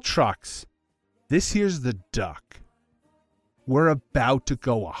 Calling all trucks, this here's the duck. we're about to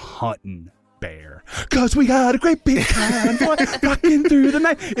go a-hunting, Bear. Because we got a great big convoy rocking through the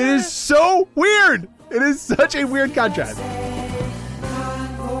night. It is so weird. It is such a weird contrast. You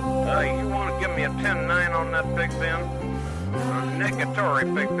want to give me a 10-9 on that Big Ben?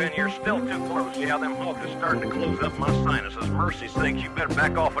 Negatory, Big Ben, you're still too close. Yeah, them hogs are starting to close up my sinuses. Mercy sakes, you better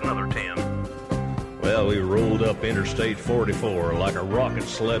back off another 10. Well, we rolled up Interstate 44 like a rocket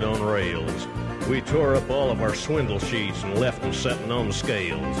sled on rails. We tore up all of our swindle sheets and left them setting on the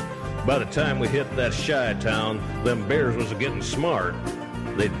scales. By the time we hit that Chi-town, them bears was getting smart.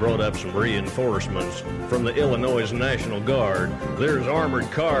 They'd brought up some reinforcements from the Illinois National Guard. There's armored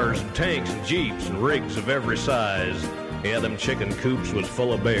cars and tanks and jeeps and rigs of every size. Yeah, them chicken coops was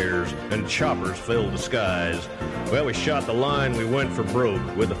full of bears, and choppers filled the skies. Well, we shot the line, we went for broke,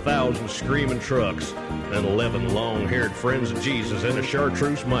 with 1,000 screaming trucks, and 11 long-haired friends of Jesus in a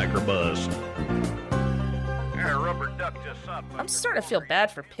chartreuse microbus. Rubber duck just up. I'm starting to feel bad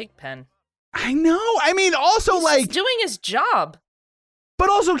for Pigpen. I know. I mean, also, He's doing his job. But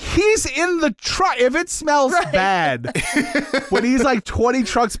also, he's in the truck. If it smells bad, when he's like 20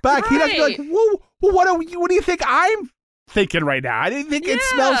 trucks back, he'd have to be like, whoa, what do you think I'm thinking right now? I didn't think it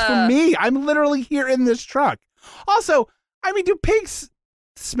smells for me. I'm literally here in this truck. Also, I mean, do pigs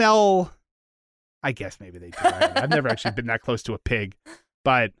smell? I guess maybe they do. I've never actually been that close to a pig,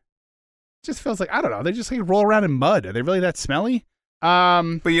 but it just feels like, I don't know. They just like roll around in mud. Are they really that smelly?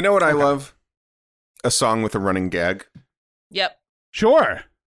 But you know what I love? A song with a running gag. Yep. Sure.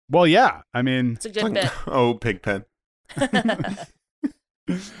 Well, yeah. I mean, it's a good bit. Oh, Pigpen.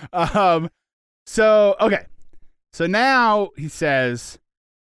 So, okay. So now he says,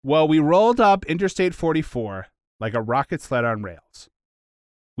 well, we rolled up Interstate 44 like a rocket sled on rails.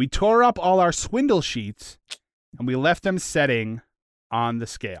 We tore up all our swindle sheets and we left them setting on the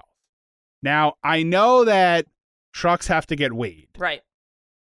scale. Now, I know that trucks have to get weighed. Right.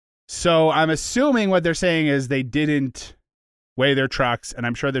 So I'm assuming what they're saying is they didn't weigh their trucks, and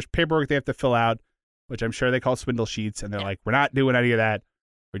I'm sure there's paperwork they have to fill out, which I'm sure they call swindle sheets, and they're like, we're not doing any of that.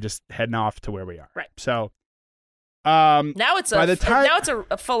 We're just heading off to where we are. Right. So now it's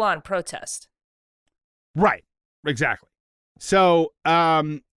a full-on protest. Right. Exactly. So we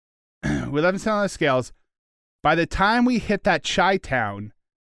left them set on the scales. By the time we hit that Chi-town,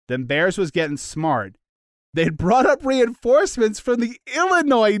 then Bears was getting smart. They'd brought up reinforcements from the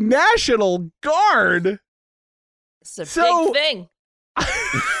Illinois National Guard. It's a big thing.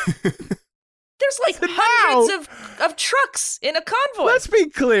 There's like hundreds of trucks in a convoy. Let's be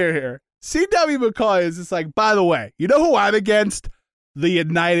clear here. C.W. McCoy is just like, by the way, you know who I'm against? The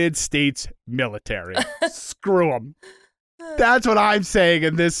United States military. Screw them. That's what I'm saying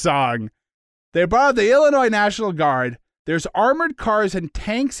in this song. They brought up the Illinois National Guard. There's armored cars and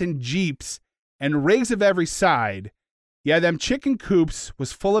tanks and jeeps and rigs of every side. Yeah, them chicken coops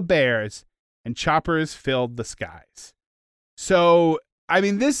was full of bears and choppers filled the skies. So, I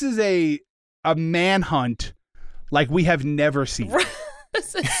mean, this is a manhunt like we have never seen.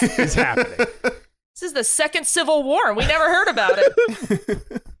 It's happening. This is the second Civil War, and we never heard about it.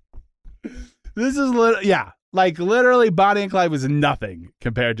 This is literally Bonnie and Clyde was nothing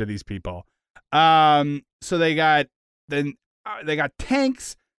compared to these people. So they got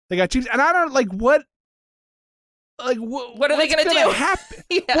tanks, they got jeeps, and I don't what are they going to do? Happen?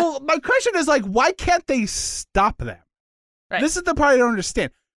 Yeah. Well, my question is why can't they stop them? Right. This is the part I don't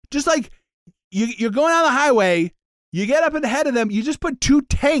understand. Just like you're going on the highway, you get up ahead of them, you just put two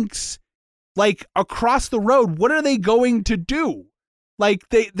tanks across the road. What are they going to do?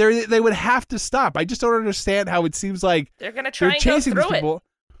 They would have to stop. I just don't understand how it seems like they're going to try and chasing go through these people.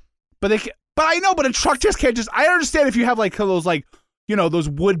 But I know, but a truck just can't just. I understand if you have those those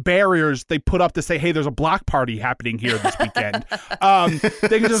wood barriers they put up to say, hey, there's a block party happening here this weekend.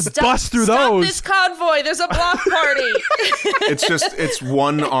 They can just bust through those. Stop this convoy. There's a block party. It's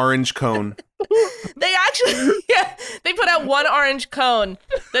one orange cone. They actually, they put out one orange cone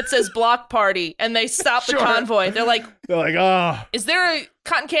that says block party and they stop the convoy. They're like, oh. Is there a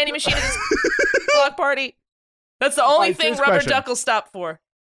cotton candy machine at this block party? That's the only thing Rubber Duck will stop for.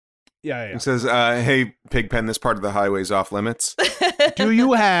 Yeah. It says, hey, Pigpen, this part of the highway's off limits. Do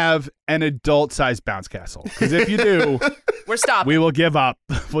you have an adult-sized bounce castle? Because if you do, we're stopping. We will give up.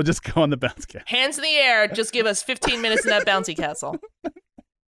 We'll just go on the bounce castle. Hands in the air. Just give us 15 minutes in that bouncy castle.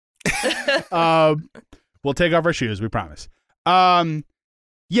 We'll take off our shoes. We promise.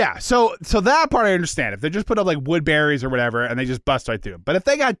 Yeah. So that part I understand. If they just put up wood barriers or whatever, and they just bust right through. But if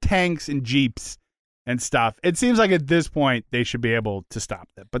they got tanks and jeeps and stuff, it seems like at this point they should be able to stop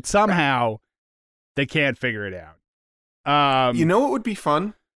them. But somehow they can't figure it out. You know what would be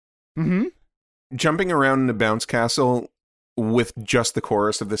fun? Mm-hmm. Jumping around in a bounce castle with just the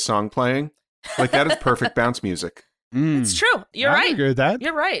chorus of this song playing. Like, that is perfect bounce music. It's true. You're right. I agree with that.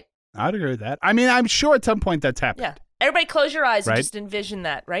 You're right. I'd agree with that. I mean, I'm sure at some point that's happened. Yeah. Everybody close your eyes Right? and just envision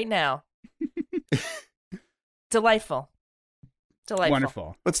that right now. Delightful.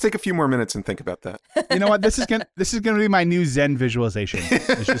 Wonderful. Let's take a few more minutes and think about that. You know what? This is gonna be my new Zen visualization.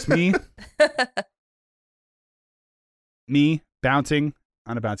 It's just me bouncing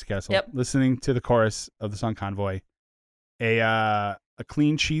on a bouncy castle, listening to the chorus of the song Convoy, a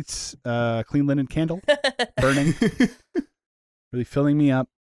clean sheets, clean linen candle burning, really filling me up.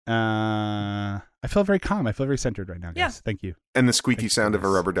 I feel very calm. I feel very centered right now, guys. Yeah. Thank you. And the squeaky sound of a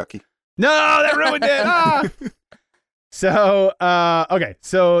rubber ducky. No, that ruined it. Ah! So, okay.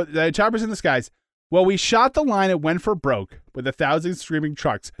 So the chopper's in the skies. Well, we shot the line at When for Broke with 1,000 screaming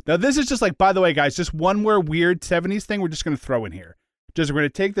trucks. Now, this is just like, by the way, guys, just one more weird 70s thing we're just going to throw in here. We're going to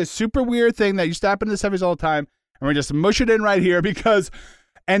take this super weird thing that used to happen in the 70s all the time, and we're just mush it in right here because,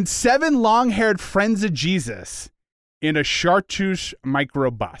 and 7 long-haired friends of Jesus in a Chartreuse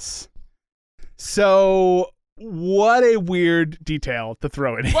microbus. So, what a weird detail to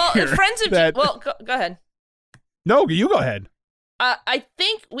throw in Well, here. friends of go ahead. No, you go ahead.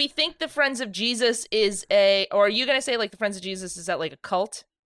 We think the Friends of Jesus is or are you going to say like the Friends of Jesus, is that like a cult?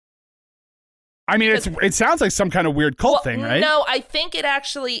 I mean, it sounds like some kind of weird cult thing, right? No, I think it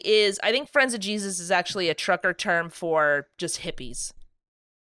actually is. I think Friends of Jesus is actually a trucker term for just hippies.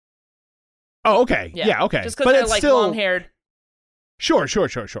 Oh, okay. Yeah, okay. Just because they're like still long-haired. Sure.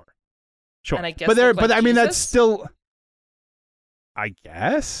 And I guess but I mean, Jesus? that's still, I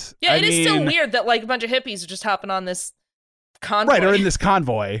guess. Yeah, it is still weird that like a bunch of hippies are just hopping on this convoy. Right, or in this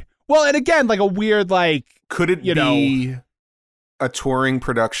convoy. Well, and again, like a weird, like, could it be a touring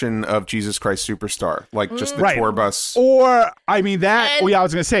production of Jesus Christ Superstar, like just the tour bus? Or, I mean, I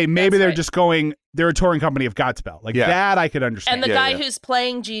was gonna say maybe they're right. just they're a touring company of Godspell, like that I could understand. And the guy who's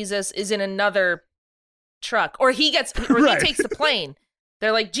playing Jesus is in another truck, or he takes the plane.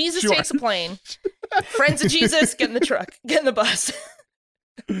 They're like, Jesus takes a plane. Friends of Jesus, get in the truck, get in the bus.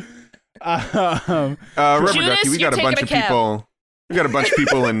 Rubber Judas, Ducky, we got a bunch of cab. people. We got a bunch of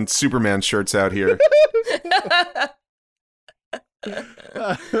people in Superman shirts out here.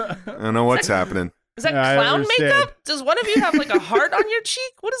 I don't know what's happening. Is that clown makeup? Does one of you have like a heart on your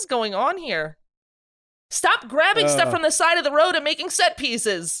cheek? What is going on here? Stop grabbing stuff from the side of the road and making set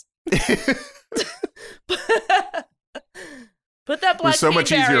pieces. Put that black. It was so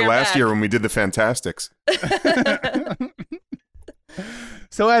much easier barrier last back. year when we did the Fantastics.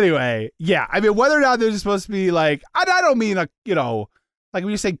 So anyway, yeah, I mean, whether or not they're supposed to be like, I don't mean like, like when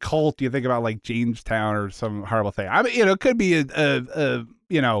you say cult, you think about like Jamestown or some horrible thing. I mean, it could be a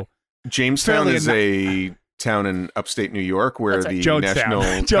Jamestown is a town in upstate New York where the Jonestown. National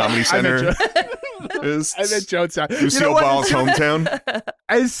Comedy Center is. I meant Jonestown. Lucille Ball's hometown.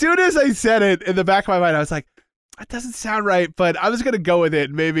 As soon as I said it, in the back of my mind, I was like, that doesn't sound right, but I was going to go with it.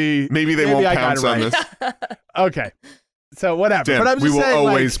 Maybe they won't pounce on this. Okay. So whatever. Dan, but I'm just we will saying,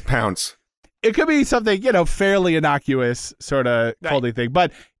 always pounce. It could be something, fairly innocuous sort of culty thing.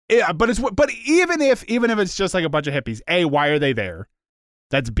 But even if it's just like a bunch of hippies, A, why are they there?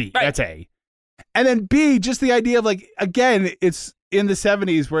 That's B. Right. That's A. And then B, just the idea of like, again, it's in the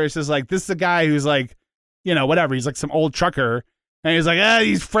 70s where it's just like, this is a guy who's like, whatever. He's like some old trucker. And he's like,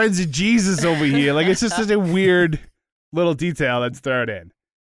 these friends of Jesus over here. Like, it's just such a weird little detail that's thrown in.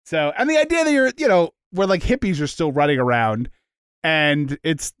 So, and the idea that where like hippies are still running around and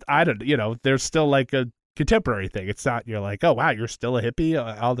it's, there's still like a contemporary thing. It's not, you're like, oh, wow, you're still a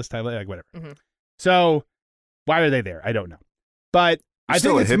hippie all this time, like whatever. Mm-hmm. So why are they there? I don't know. But I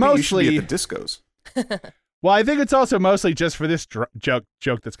think it's mostly. You should be at the discos. Well, I think it's also mostly just for this joke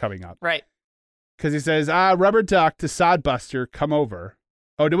that's coming up. Right. Because he says, Rubber Duck to Sodbuster, come over.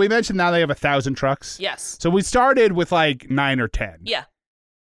 Oh, did we mention now they have 1,000 trucks? Yes. So we started with like 9 or 10. Yeah.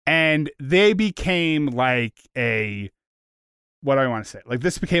 And they became like what do I want to say? Like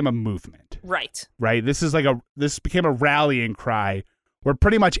this became a movement. Right. Right? This became a rallying cry where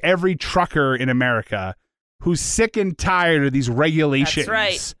pretty much every trucker in America who's sick and tired of these regulations. That's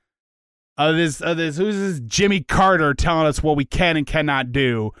right. Of this, who's this Jimmy Carter telling us what we can and cannot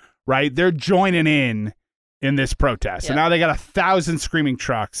do. Right, they're joining in this protest, and now they got 1,000 screaming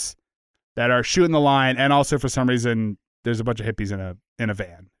trucks that are shooting the line, and also for some reason there's a bunch of hippies in a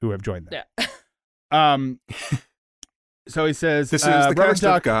van who have joined them. Yeah. So he says, "This is the cast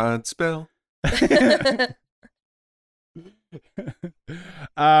of Godspell."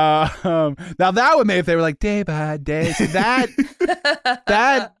 Now that would make if they were like day by day, so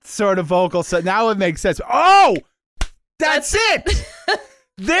that sort of vocal. So now it makes sense. Oh, that's it.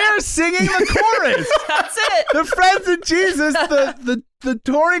 They're singing the chorus. That's it. The Friends of Jesus, the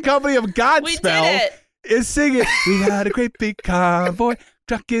touring company of Godspell, We did it. is singing. We got a great big convoy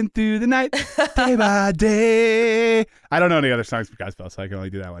trucking through the night, day by day. I don't know any other songs from Godspell, so I can only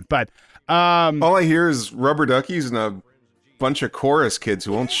do that one. But all I hear is rubber duckies and a bunch of chorus kids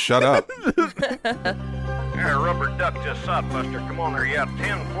who won't shut up. Hey, Rubber Duck just Sodbuster. Come on there, yeah,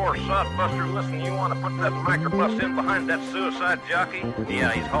 10-4 Sodbuster. Listen, you want to put that microbus in behind that suicide jockey?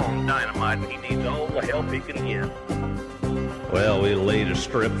 Yeah, he's hauling dynamite and he needs all the help he can get. Well, we laid a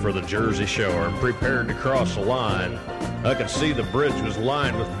strip for the Jersey Shore and prepared to cross the line. I could see the bridge was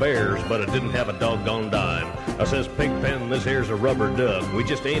lined with bears, but it didn't have a doggone dime. I says, Pigpen, this here's a rubber duck. We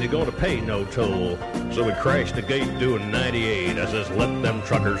just ain't going to pay no toll. So we crashed the gate doing 98. I says, let them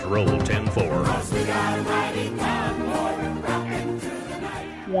truckers roll 10-4.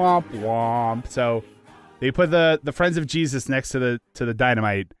 Womp womp. So they put the Friends of Jesus next to the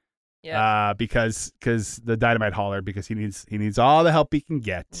dynamite. Yep. Because the dynamite hauler, because he needs all the help he can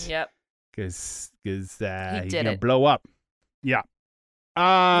get. Yep. Because He he's did gonna it. blow up. Yeah.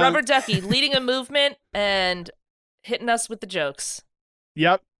 Rubber Ducky leading a movement and hitting us with the jokes.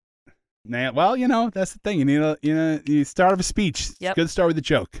 Yep. Now, well, that's the thing. You start off a speech. Yep. It's good to start with a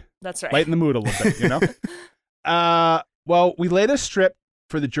joke. That's right. Lighten the mood a little bit, Well, we laid a strip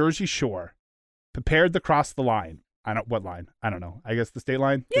for the Jersey Shore, prepared to cross the line. What line? I don't know. I guess the state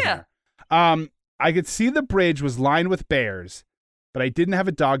line? Doesn't Yeah. matter. I could see the bridge was lined with bears, but I didn't have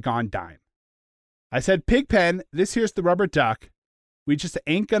a doggone dime. I said, Pigpen, this here's the rubber duck. We just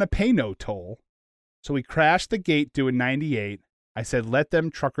ain't gonna pay no toll. So we crashed the gate doing 98. I said, let them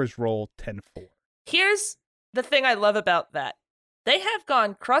truckers roll 10-4. Here's the thing I love about that. They have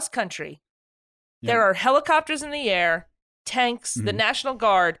gone cross country. Yeah. There are helicopters in the air, tanks, the National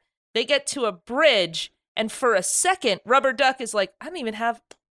Guard. They get to a bridge, and for a second, Rubber Duck is like, I do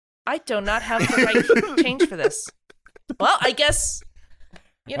not have the right change for this. Well, I guess,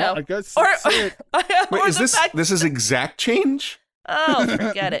 Well, I guess or, that's it. Wait, or is the this fact, this is exact change? oh,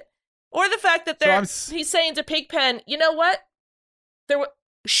 forget it. Or the fact that he's saying to Pigpen, you know what?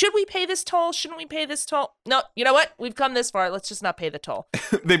 Should we pay this toll? Shouldn't we pay this toll? No, you know what? We've come this far. Let's just not pay the toll.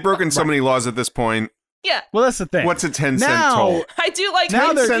 They've broken so many laws at this point. Yeah. Well, that's the thing. What's a 10-cent toll? I do like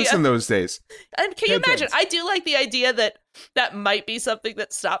 10 the cents idea. in those days. And can you 10 imagine? cents. I do like the idea that might be something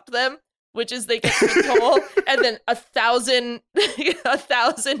that stopped them, which is they get to the toll and then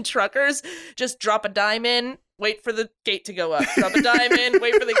 1,000 truckers just drop a dime in, wait for the gate to go up. Drop a dime in,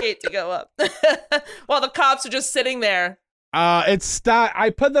 wait for the gate to go up. While the cops are just sitting there. It's stuck. I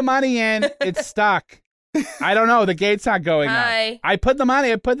put the money in. It's stuck. I don't know. The gate's not going Hi. up. I put the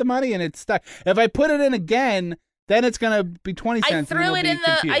money and it's stuck. If I put it in again, then it's gonna be 20 cents. I threw it in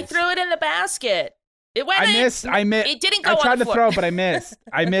the basket. It went I missed. It didn't go on I tried the to floor. throw, but I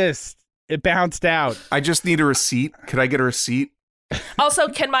missed. It bounced out. I just need a receipt. Could I get a receipt? Also,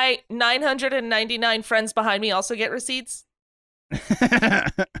 can my 999 friends behind me also get receipts?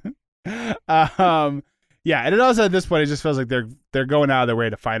 Yeah, and it also at this point it just feels like they're going out of their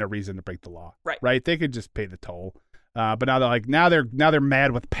way to find a reason to break the law. Right? They could just pay the toll. But now they're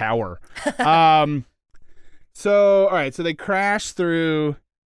mad with power. So all right, so they crash through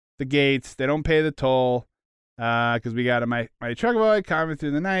the gates. They don't pay the toll because we got a mighty truck convoy coming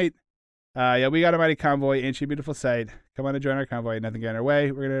through the night. We got a mighty convoy, ancient beautiful sight. Come on and join our convoy. Nothing get in our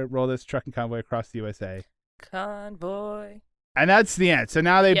way. We're gonna roll this trucking convoy across the USA. Convoy. And that's the end. So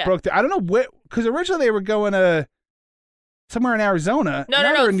now they broke I don't know what, because originally they were going to somewhere in Arizona. No,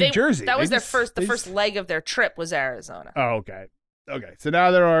 now they're in New Jersey. That was the first leg of their trip was Arizona. Oh, okay. So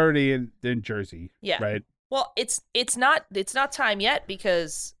now they're already in Jersey. Yeah. Right. Well, it's not time yet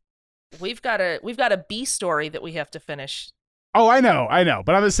because we've got a B story that we have to finish. Oh, I know.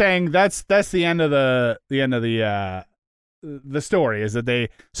 But I'm just saying that's the end of the story is that they.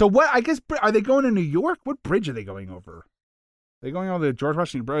 So what? I guess are they going to New York? What bridge are they going over? Are they going over the George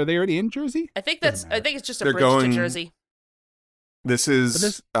Washington Bridge? Are they already in Jersey? I think it's just a bridge to Jersey. This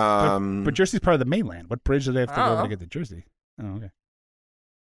is but Jersey's part of the mainland. What bridge do they have to go over to get to Jersey? Oh,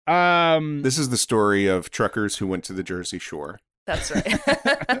 okay. This is the story of truckers who went to the Jersey Shore. That's right.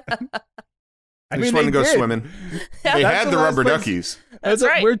 I just wanted to go swimming. They had the rubber duckies. That's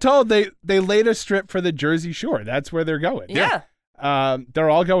right. We're told they laid a strip for the Jersey Shore. That's where they're going. Yeah.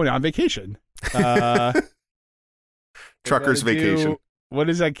 They're all going on vacation. Truckers vacation. What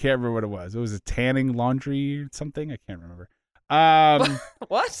is? I can't remember what it was. It was a tanning laundry or something. I can't remember.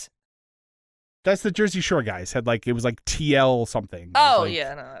 What? That's the Jersey Shore guys had it was like TL something. Oh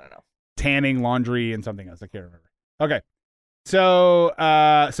yeah, no, I don't know. Tanning laundry and something else. I can't remember. Okay. So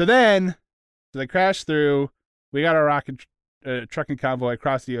then they crashed through. We got our rocket trucking convoy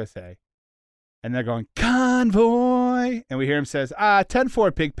across the USA. And they're going, convoy. And we hear him says,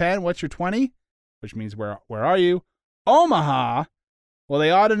 10-4, Pigpen. What's your 20? Which means, where are you? Omaha. Well, they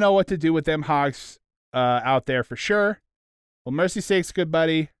ought to know what to do with them hogs out there for sure. Well, mercy sakes, good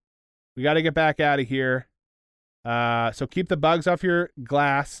buddy. We got to get back out of here. So keep the bugs off your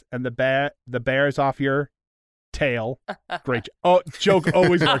glass and the bears off your tail. Great. Joke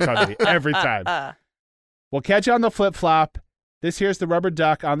always works on me every time. We'll catch you on the flip-flop. This here's the rubber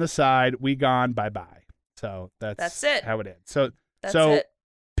duck on the side. We gone. Bye-bye. So that's it. How it ends. So That's it.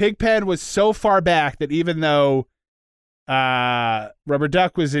 Pigpen was so far back that even though Rubber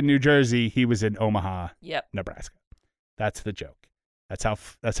Duck was in New Jersey, he was in Omaha, Nebraska. That's the joke. That's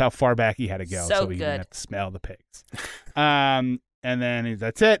how far back he had to go, so he didn't have to smell the pigs. And then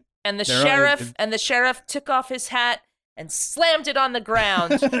that's it. And the sheriff took off his hat and slammed it on the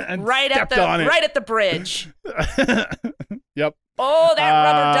ground right at the bridge. Yep. Oh, that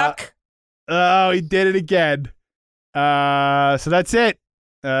rubber duck. Oh, he did it again. So that's it.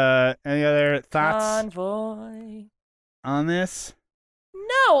 Any other thoughts Convoy on this?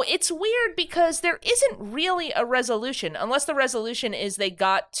 No, it's weird because there isn't really a resolution, unless the resolution is they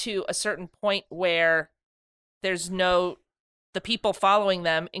got to a certain point where there's the people following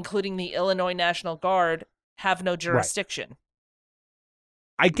them, including the Illinois National Guard, have no jurisdiction. Right.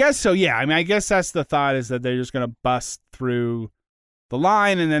 I guess so, yeah. I mean, I guess that's the thought, is that they're just going to bust through the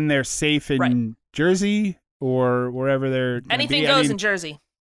line and then they're safe in Jersey or wherever they're Anything goes in Jersey.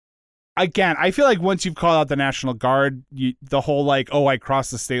 Again, I feel like once you've called out the National Guard, the whole I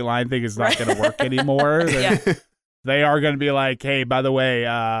crossed the state line thing is not going to work anymore. They are going to be like, hey, by the way,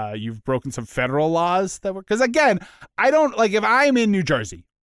 you've broken some federal laws that were, because again, I don't if I'm in New Jersey,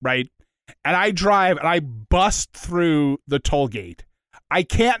 right, and I drive and I bust through the toll gate, I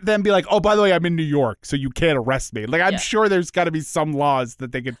can't then be like, oh, by the way, I'm in New York, so you can't arrest me. I'm sure there's got to be some laws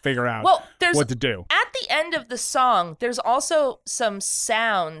that they could figure out what to do. At the end of the song, there's also some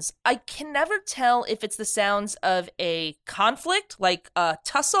sounds. I can never tell if it's the sounds of a conflict, like a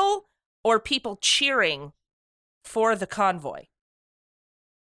tussle, or people cheering for the convoy.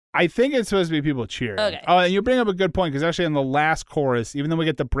 I think it's supposed to be people cheering. Okay. Oh, and you bring up a good point, because actually in the last chorus, even though we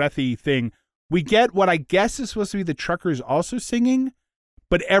get the breathy thing, we get what I guess is supposed to be the truckers also singing.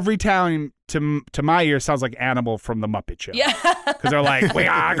 But every time, to my ear, sounds like Animal from the Muppet Show. Yeah. Because they're like, we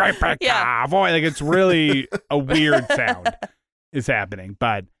are going to convoy. It's really a weird sound is happening.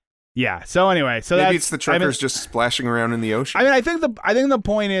 But yeah. So anyway, maybe it's the truckers just splashing around in the ocean. I mean, I think the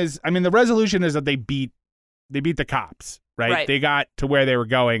point is, the resolution is that they beat the cops, right? They got to where they were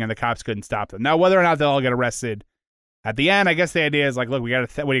going, and the cops couldn't stop them. Now, whether or not they'll all get arrested at the end, I guess the idea is look, we got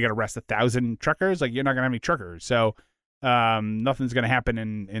to. What are you going to arrest 1,000 truckers? You're not going to have any truckers, so. Nothing's going to happen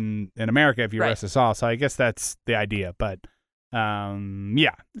in America if you arrest us all. So I guess that's the idea. But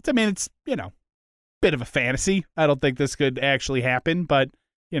yeah, it's bit of a fantasy. I don't think this could actually happen, but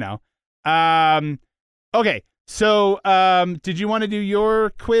okay. So did you want to do your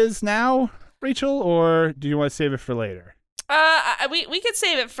quiz now, Rachel, or do you want to save it for later? We could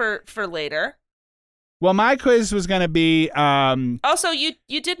save it for later. Well, my quiz was going to be also you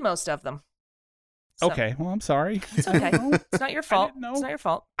did most of them. So. Okay, well, I'm sorry. It's okay. It's not your fault. It's not your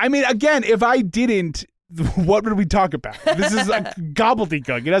fault. I mean, again, if I didn't, what would we talk about? This is like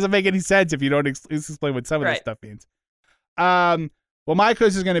gobbledygook. It doesn't make any sense if you don't explain what some of this stuff means. Well, my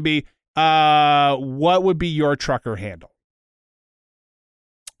quiz is going to be, what would be your trucker handle?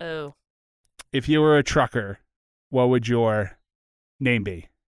 Oh. If you were a trucker, what would your name be?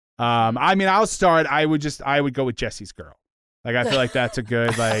 I'll start. I would go with Jesse's Girl. I feel like that's a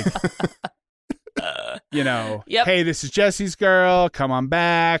good, hey, this is Jesse's Girl. Come on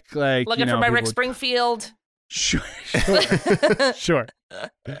back. Looking for my Rick Springfield. Sure. I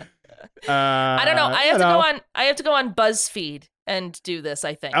don't know. I have to go on BuzzFeed and do this,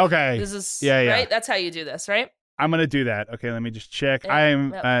 I think. Okay. This is right. That's how you do this, right? I'm gonna do that. Okay, let me just check. Yeah,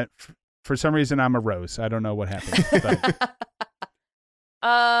 I'm for some reason I'm a Rose. I don't know what happened. But...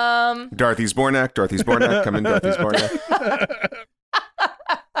 Dorothy Zbornak, come in, Dorothy Zbornak.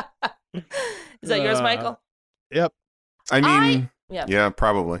 Is that yours, Michael? Yep. Yeah,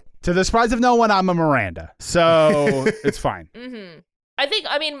 probably. To the surprise of no one, I'm a Miranda, so it's fine. Mm-hmm. I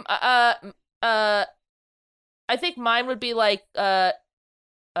think mine would be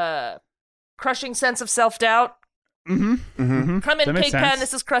crushing sense of self-doubt. Mm-hmm. Mm-hmm. Come in, Pigpen.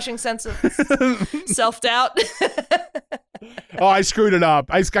 This is crushing sense of self-doubt. Oh, I screwed it up.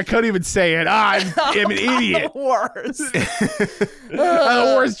 I couldn't even say it. I'm an idiot. Worst. I'm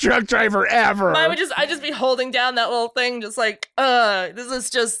the worst truck driver ever. I'd just be holding down that little thing, just this is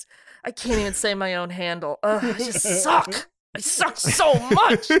just, I can't even say my own handle. I just suck. I suck so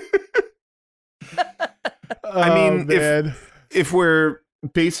much. I mean, man. if we're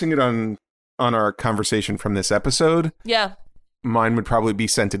basing it on our conversation from this episode, Yeah. mine would probably be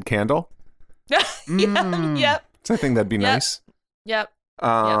Scented Candle. Yep. So I think that'd be nice. Yep.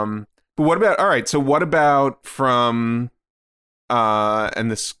 But what about, all right, so what about from,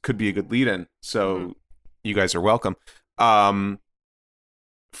 and this could be a good lead-in, so you guys are welcome. From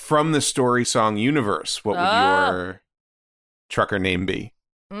the story song universe, what would your trucker name be?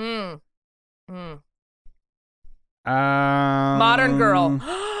 Modern Girl.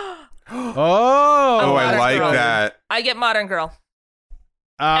 Oh, I like that. I get Modern Girl.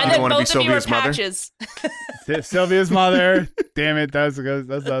 you And then don't wanna be both of you are Sylvia's mother? Patches. Sylvia's mother. Damn it, that's what I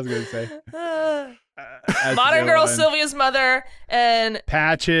was going to say. That's Modern a good Girl, one. Sylvia's mother, and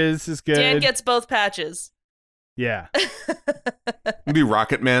Patches is good. Dan gets both Patches. Yeah. It'd be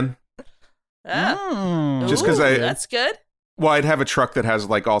Rocket Man. Just 'cause that's good. Well, I'd have a truck that has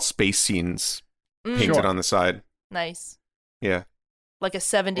like all space scenes painted Sure. on the side. Nice. Yeah. Like a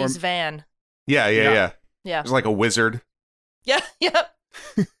 70s van. Yeah. Yeah. There's like a wizard, Yeah, yep.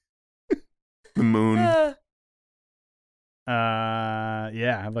 the moon.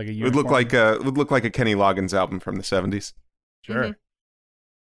 Yeah, have like a It would look uniform. like a Kenny Loggins album from the 70s. Sure.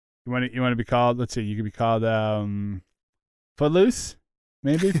 You want to be called? Let's see. You could be called Footloose,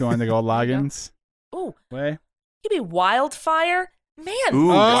 maybe if you want to go Loggins Ooh. way. You'd be Wildfire. Man. Ooh,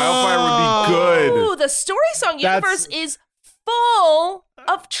 Wildfire would be good. Ooh, the story song universe is full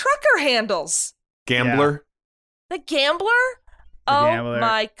of trucker handles. Gambler. The Gambler? Oh Gambler.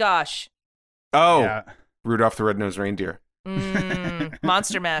 my gosh. Oh, Yeah. Rudolph the Red-Nosed Reindeer.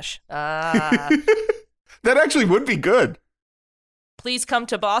 Monster Mash. Ah. That actually would be good. Please come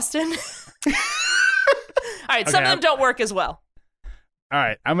to Boston. All right, some Okay, of them don't work as well. All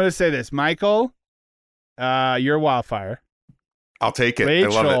right, I'm gonna say this, Michael. You're Wildfire. I'll take it.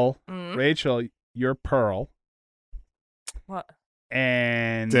 Rachel, I love Rachel, you're Pearl. What?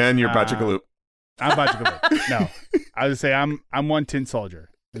 And Dan, you're Bajagaloop. I'm Bajagaloop. No, I would say I'm One Tin Soldier.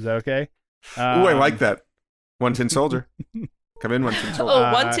 Is that okay? Ooh, I like that. One Tin Soldier. Come in, One Tin Soldier.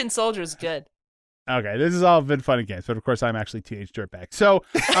 Oh, One Tin Soldier is good. Okay, this has all been fun and games, but of course I'm actually Teenage Dirtbag. So,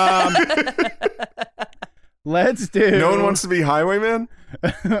 let's do. No one wants to be Highwayman?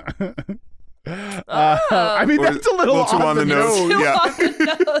 I mean, Or that's a little too on the nose. Too Yeah. on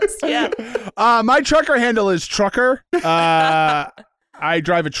the nose, yeah. My trucker handle is Trucker. I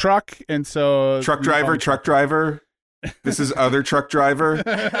drive a truck, and so Truck driver. This is other truck driver.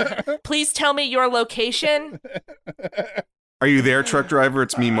 Please tell me your location. Are you there, truck driver?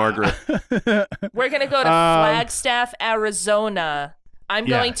 It's me, Margaret. We're going to go to Flagstaff, Arizona. I'm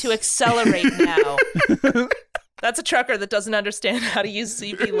going to accelerate now. That's a trucker that doesn't understand how to use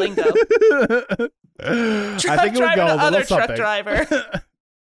CB lingo. Truck I think it would driver go to a little other truck something. driver.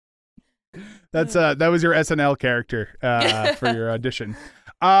 That's that was your SNL character for your audition.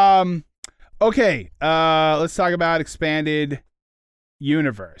 Okay, let's talk about expanded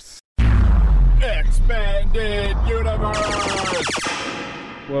universe. Expanded universe.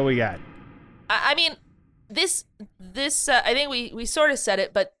 What we got? I mean, this I think we sort of said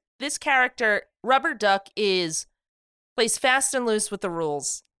it, but this character, Rubber Duck, plays fast and loose with the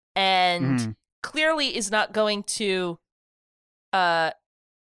rules, and clearly is not going to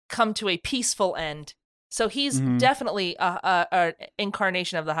come to a peaceful end. So he's definitely a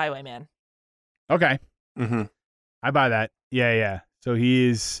incarnation of the Highwayman. Okay. Mm-hmm. I buy that. Yeah. So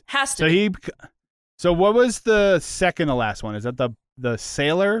he's Has to be. So what was the second to last one? Is that the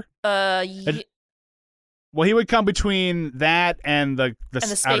sailor? Well, Well, he would come between that and the the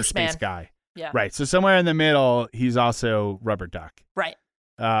outer spaceman. space guy. Yeah. Right. So somewhere in the middle, he's also Rubber Duck. Right.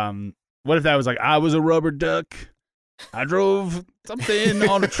 What if that was like, I was a rubber duck. I drove something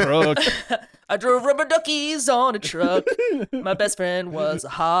on a truck. I drove rubber duckies on a truck. My best friend was a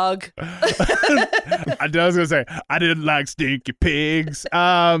hog. I was gonna say I didn't like stinky pigs.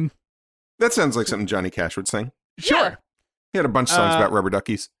 That sounds like something Johnny Cash would sing. Sure. He had a bunch of songs about rubber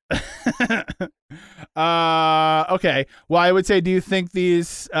duckies. Okay. Well, I would say, do you think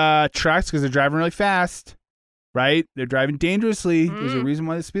these trucks, because they're driving really fast, right? They're driving dangerously. There's a reason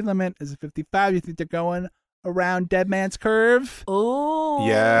why the speed limit is 55. You think they're going around Dead Man's Curve? Oh.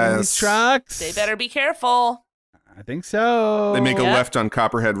 Yes. These trucks. They better be careful. I think so. They make a Yeah. left on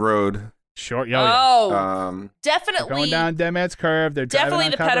Copperhead Road. Sure. Oh. Definitely. They're going down Dead Man's Curve. They're driving Definitely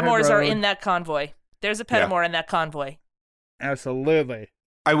on the Copperhead Pettimores are Road. in that convoy. There's a Pettimore in that convoy. Absolutely.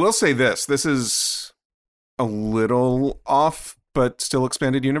 I will say this. This is a little off, but still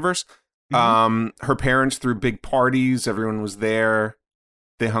expanded universe. Her parents threw big parties. Everyone was there.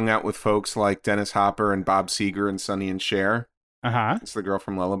 they hung out with folks like Dennis Hopper and Bob Seger and Sonny and Cher. Uh-huh. It's the girl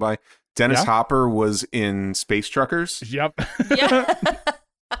from Lullaby. Dennis Yeah. Hopper was in Space Truckers. Yep. Yeah.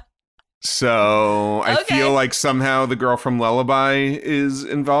 So I Okay. feel like somehow the girl from Lullaby is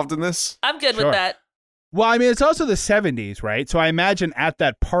involved in this. I'm good Sure. with that. Well, I mean, it's also the 70s, right? So I imagine at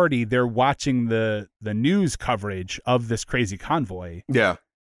that party, they're watching the news coverage of this crazy convoy Yeah.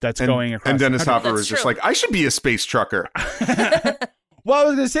 that's going across And the Dennis country. Hopper That's was just true. like, I should be a space trucker. Well, I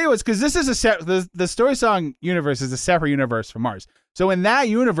was going to say was because this is the Story Song universe is a separate universe from ours. So in that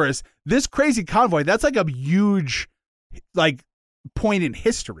universe, this crazy convoy, that's like a huge like point in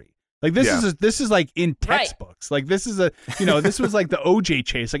history. Like this Yeah. this is like in Right. textbooks. Like this is this was like the OJ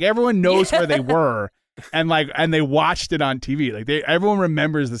chase. Like everyone knows where they were and they watched it on TV. Like everyone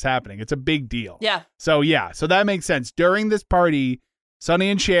remembers this happening. It's a big deal. Yeah. So that makes sense. During this party, Sonny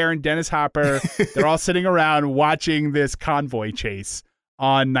and Cher and Dennis Hopper, they're all sitting around watching this convoy chase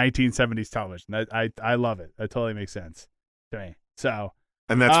on 1970s television. I love it. That totally makes sense to me. So,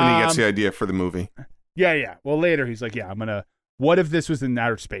 And that's when he gets the idea for the movie. yeah. Well, later he's like, what if this was in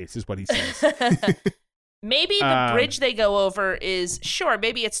outer space is what he says. Maybe the bridge they go over is, sure,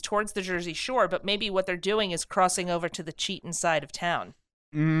 maybe it's towards the Jersey Shore, but maybe what they're doing is crossing over to the cheating side of town.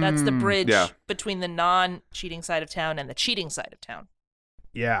 That's the bridge yeah. between the non-cheating side of town and the cheating side of town.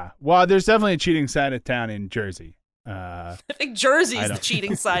 Yeah. Well, there's definitely a cheating side of town in Jersey. I think Jersey I is the don't-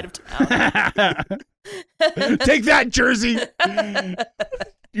 cheating side of town. Take that, Jersey.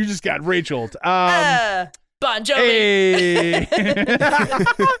 You just got Rachel'd. Bon Jovi. Hey.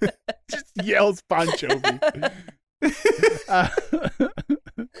 Just yells Bon Jovi.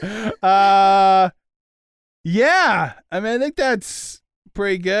 Yeah. I mean, I think that's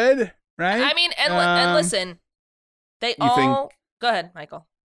pretty good, right? I mean, and listen, they all... think- Go ahead, Michael.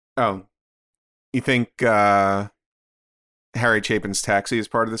 Oh. You think Harry Chapin's taxi is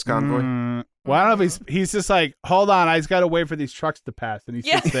part of this convoy? Well, I don't know if he's just like, hold on, I just got to wait for these trucks to pass. And he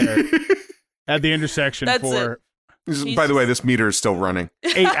sits there at the intersection That's for By the way, this meter is still running.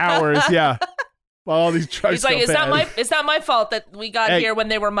 8 hours. Yeah. While all these trucks He's like, go past. it's not my fault that we got Hey. here when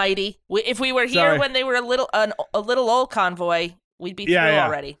they were mighty. If we were here Sorry. when they were a little old convoy, we'd be through Yeah.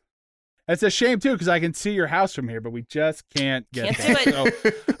 already. It's a shame, too, because I can see your house from here, but we just can't get Can't there. do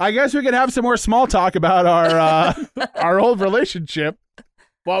it. So I guess we can have some more small talk about our old relationship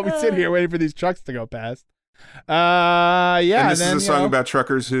while we sit here waiting for these trucks to go past. Yeah. And this then, is a song about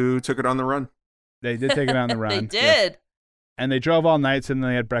truckers who took it on the run. They did take it on the run. They did. And they drove all night, and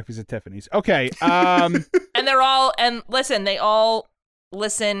then they had breakfast at Tiffany's. Okay. And they all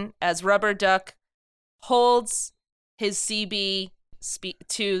listen as Rubber Duck holds his CB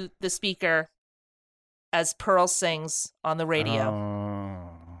to the speaker as Pearl sings on the radio.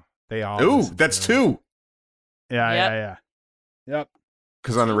 They all. Ooh, listen that's to it. two. Yeah. Yep.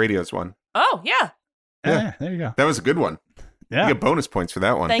 Because on the radio it's one. Oh, yeah. Yeah. There you go. That was a good one. Yeah. You get bonus points for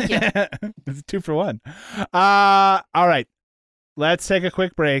that one. Thank you. It's 2 for 1. All right. Let's take a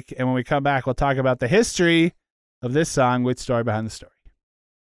quick break, and when we come back, we'll talk about the history of this song with Story Behind the Story.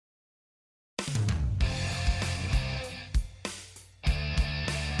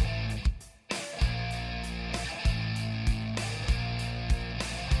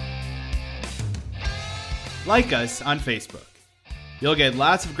 Like us on Facebook. You'll get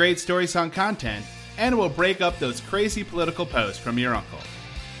lots of great Story Song content, and we'll break up those crazy political posts from your uncle.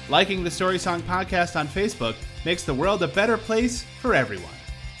 Liking the Story Song podcast on Facebook makes the world a better place for everyone.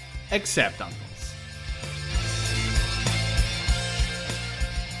 Except uncles.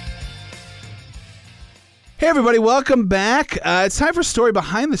 Hey, everybody, welcome back. It's time for Story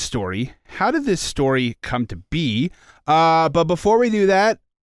Behind the Story. How did this story come to be? But before we do that,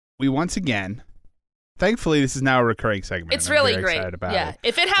 we once again, thankfully, this is now a recurring segment. It's and I'm really very great. excited about Yeah. it.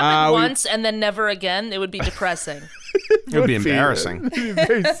 If it happened we- once and then never again, it would be depressing. It would be embarrassing. It would be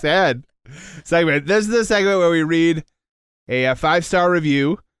very sad segment. This is the segment where we read a 5-star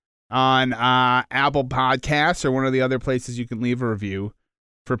review on Apple Podcasts or one of the other places you can leave a review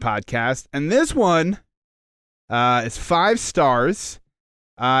for podcast. And this one is 5 stars,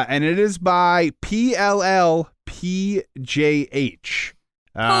 and it is by PLLPJH.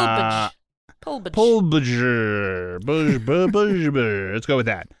 Pulbager. Let's go with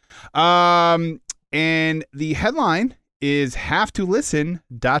that. And the headline is "Have to Listen ...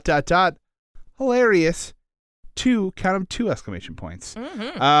 Hilarious 2 count 'em 2 exclamation points.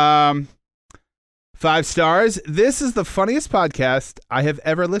 5 stars. This is the funniest podcast I have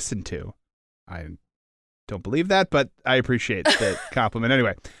ever listened to. I don't believe that, but I appreciate the compliment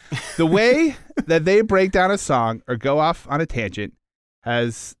anyway. The way that they break down a song or go off on a tangent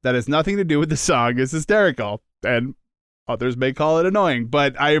that has nothing to do with the song is hysterical. And Others may call it annoying,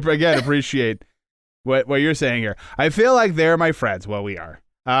 but I again appreciate what you're saying here. I feel like they're my friends. Well, we are.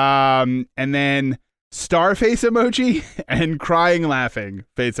 And then star face emoji and crying laughing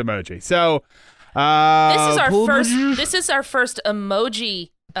face emoji. So this is our first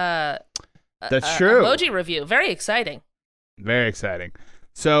emoji. That's true. Emoji review. Very exciting. Very exciting.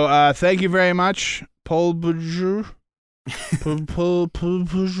 So thank you very much, Paul Bouger.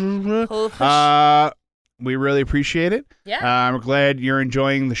 We really appreciate it. Yeah. We're glad you're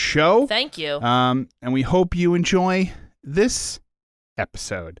enjoying the show. Thank you. And we hope you enjoy this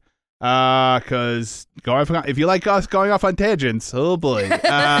episode. Because if you like us going off on tangents, oh boy,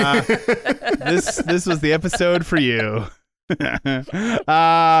 this was the episode for you.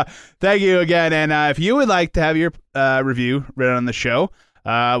 Thank you again. And if you would like to have your review read on the show,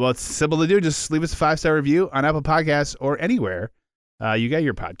 well, it's simple to do. Just leave us a 5-star review on Apple Podcasts or anywhere you get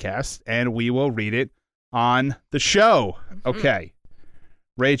your podcasts, and we will read it on the show. Okay.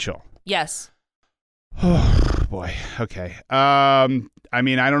 Rachel. Yes. Oh boy. Okay. I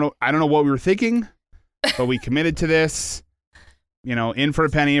mean, I don't know what we were thinking, but we committed to this. You know, in for a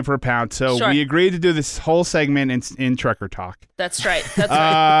penny, in for a pound. So Sure. we agreed to do this whole segment in Trucker Talk. That's right. That's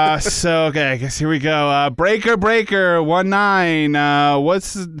right. So okay, I guess here we go. Breaker 19.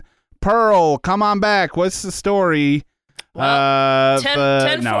 What's Pearl? Come on back. What's the story?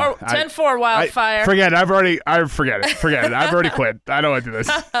 10-4 Wildfire. Forget it. Forget it. I've already quit. I don't want to do this.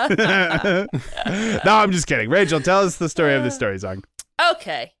 No, I'm just kidding. Rachel, tell us the story of the story song.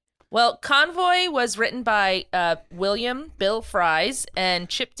 Okay. Well, Convoy was written by William Bill Fries and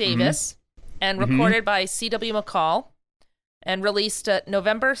Chip Davis and recorded by C.W. McCall and released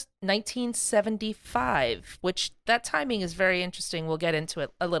November 1975, which that timing is very interesting. We'll get into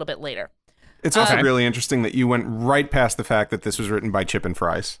it a little bit later. It's also really interesting that you went right past the fact that this was written by Chip and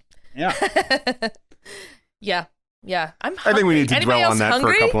Fries. Yeah. Yeah. I'm hungry. I think we need to dwell on that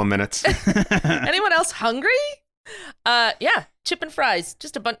hungry? for a couple of minutes. Anyone else hungry? Yeah. Chip and Fries.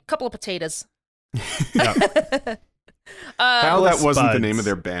 Just a couple of potatoes. How that wasn't the name of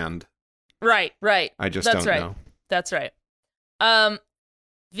their band. Right. I just That's don't right. know. That's right.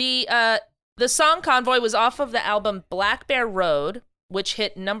 The song Convoy was off of the album Black Bear Road, which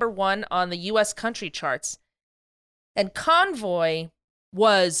hit #1 on the U.S. country charts. And Convoy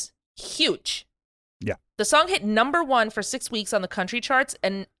was huge. Yeah. The song hit #1 for 6 weeks on the country charts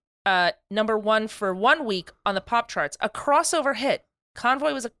and #1 for 1 week on the pop charts. A crossover hit.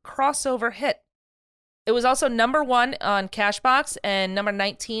 Convoy was a crossover hit. It was also #1 on Cashbox and number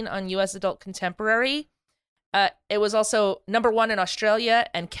 19 on U.S. Adult Contemporary. It was also #1 in Australia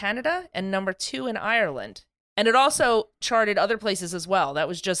and Canada and #2 in Ireland. And it also charted other places as well. That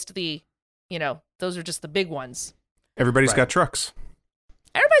was just those are just the big ones. Everybody's got trucks.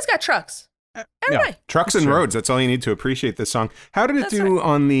 Everybody's got trucks. Everybody. Yeah. Trucks and roads. That's all you need to appreciate this song. How did it do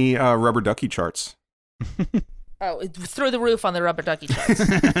on the Rubber Ducky charts? Oh, through the roof on the Rubber Ducky charts.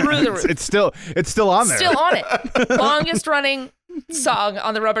 Through the roof. It's still on there. Still on it. Longest running song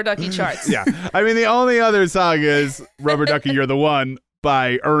on the Rubber Ducky charts. Yeah. I mean, the only other song is Rubber Ducky, You're the One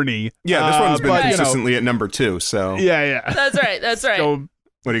by Ernie. Yeah, this one's been but, consistently at #2, so. Yeah. That's right. So,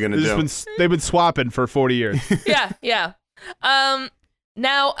 what are you going to do? They've been swapping for 40 years. Yeah.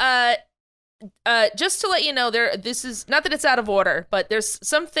 Now, just to let you know, this is not that it's out of order, but there's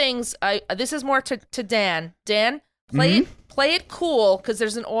some things. This is more to Dan. Dan, play it cool, because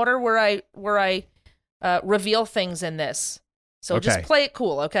there's an order where I reveal things in this. So just play it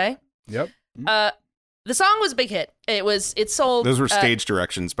cool, okay? Yep. The song was a big hit. It sold. Those were stage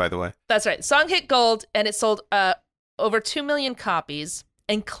directions, by the way. That's right. The song hit gold, and it sold over 2 million copies,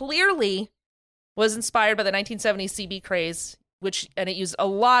 and clearly was inspired by the 1970s CB craze, and it used a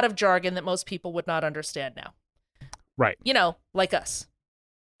lot of jargon that most people would not understand now. Right. Like us.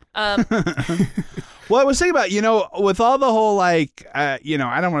 Well, I was thinking about, with all the whole, I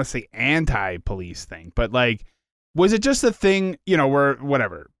don't want to say anti-police thing, but was it just a thing, where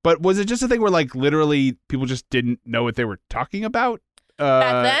whatever, but was it just a thing where literally people just didn't know what they were talking about?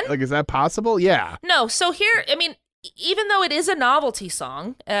 Back then? Is that possible? Yeah. No. So here, I mean, even though it is a novelty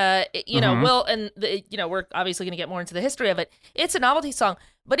song, we're obviously going to get more into the history of it. It's a novelty song,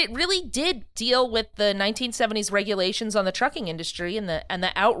 but it really did deal with the 1970s regulations on the trucking industry and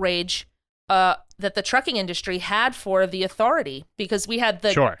the outrage that the trucking industry had for the authority, because we had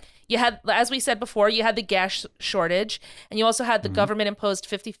you had, as we said before, you had the gas shortage, and you also had the government imposed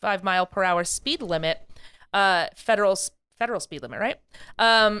 55 mile per hour speed limit, federal speed limit, right?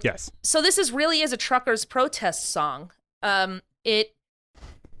 Yes. So this really is a truckers' protest song. Truckers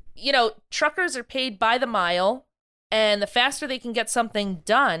are paid by the mile, and the faster they can get something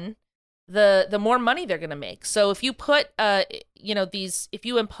done, the more money they're going to make. So if you put if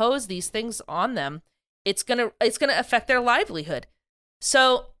you impose these things on them, it's going to affect their livelihood.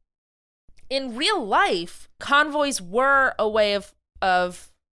 So in real life, convoys were a way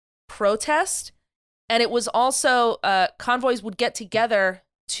of protest, and it was also convoys would get together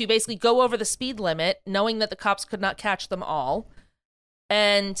to basically go over the speed limit, knowing that the cops could not catch them all.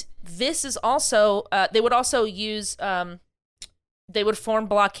 And this is also they would also use they would form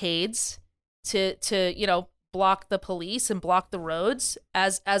blockades to block the police and block the roads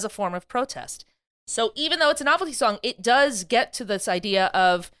as a form of protest. So even though it's a novelty song, it does get to this idea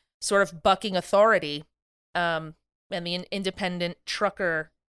of sort of bucking authority, and the independent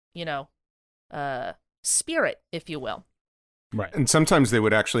trucker, spirit, if you will. Right. And sometimes they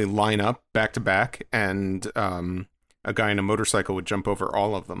would actually line up back to back, and a guy in a motorcycle would jump over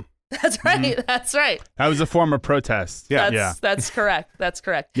all of them. That's right. Mm-hmm. That's right. That was a form of protest. Yeah. That's correct. That's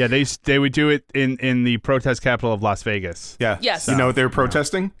correct. Yeah, they would do it in the protest capital of Las Vegas. Yeah. Yes. You know what they were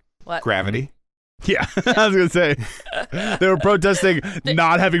protesting? What? Gravity. Yeah, I was going to say. They were protesting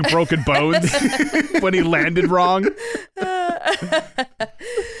not having broken bones when he landed wrong.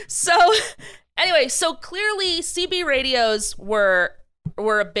 So, anyway, clearly CB radios were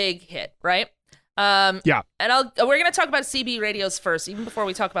a big hit, right? Yeah. And we're going to talk about CB radios first, even before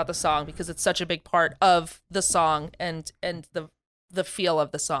we talk about the song, because it's such a big part of the song and the feel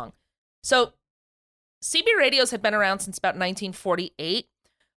of the song. So, CB radios had been around since about 1948,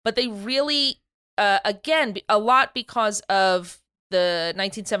 but they really, again, a lot because of the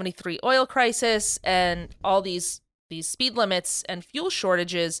 1973 oil crisis and all these speed limits and fuel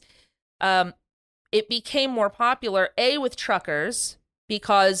shortages, it became more popular, with truckers,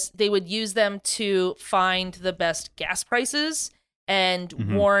 because they would use them to find the best gas prices and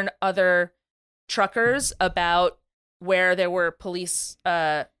warn other truckers about where there were police,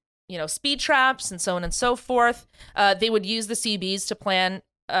 speed traps and so on and so forth. They would use the CBs to plan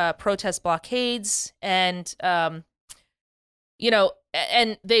protest blockades, and and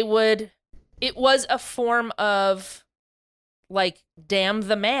they would. It was a form of like damn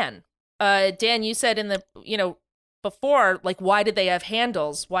the man. Dan, you said in the before, like, why did they have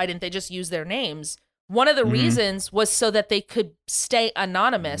handles? Why didn't they just use their names? One of the reasons was so that they could stay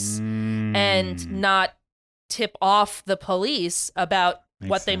anonymous and not tip off the police about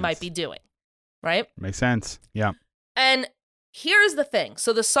what they might be doing, right? Makes sense. Yeah. And here's the thing.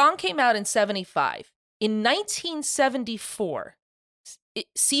 So the song came out in 1975. In 1974,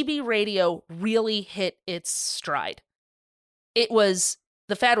 CB radio really hit its stride.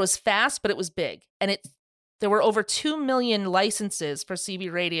 The fad was fast, but it was big. And there were over 2 million licenses for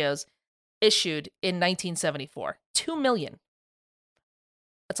CB radios issued in 1974. 2 million.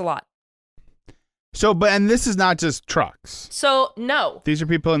 That's a lot. So, and this is not just trucks. So, no. These are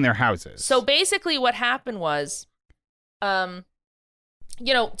people in their houses. So basically what happened was, to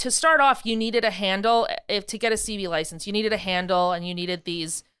start off, you needed a handle. To get a CB license, you needed a handle, and you needed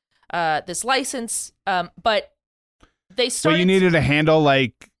this license. But they started... Well, you needed a handle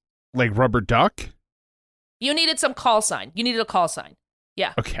like rubber duck? You needed some call sign. You needed a call sign.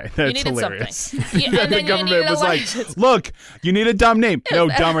 Yeah. Okay, that's you needed hilarious. Something. And the government was like, look, you need a dumb name. No,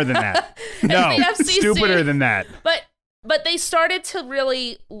 dumber than that. No, stupider than that. But they started to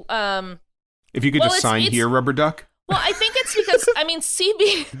really... if you could just sign here, rubber duck. Well, I think it's because,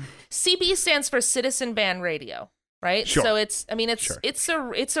 CB stands for Citizen Band Radio, right? Sure. So it's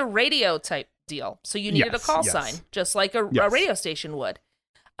a radio type deal. So you needed a call sign, just like a radio station would.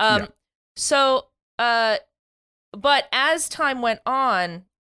 So, but as time went on,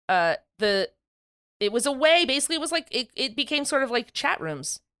 it was a way, basically it was like, it became sort of like chat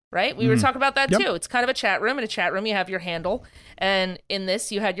rooms, right? We were talking about that too. It's kind of a chat room. In a chat room, you have your handle. And in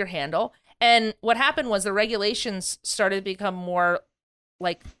this, you had your handle. And what happened was the regulations started to become more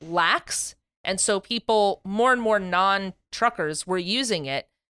like lax. And so more and more non-truckers were using it.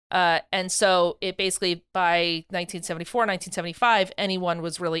 And so it basically, by 1974, 1975, anyone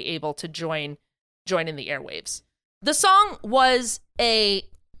was really able to join in the airwaves. The song was a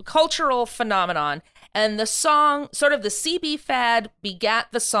cultural phenomenon, and the song, sort of the CB fad begat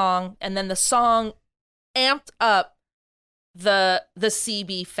the song, and then the song amped up the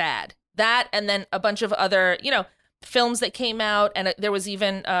CB fad. That, and then a bunch of other, films that came out, and there was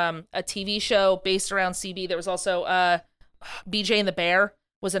even a TV show based around CB. There was also BJ and the Bear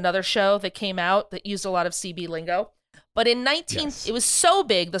was another show that came out that used a lot of CB lingo. But it was so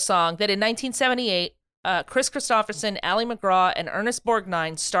big, the song, that in 1978, Chris Christopherson, Ali MacGraw, and Ernest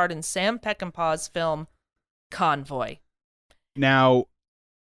Borgnine starred in Sam Peckinpah's film Convoy. Now,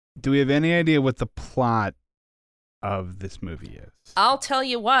 do we have any idea what the plot of this movie is? I'll tell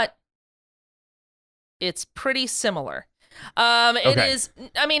you what. It's pretty similar. It is.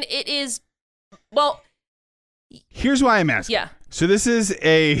 I mean, it is. Well, here's why I'm asking. Yeah. So this is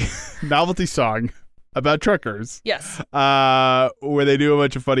a novelty song about truckers. Yes. Where they do a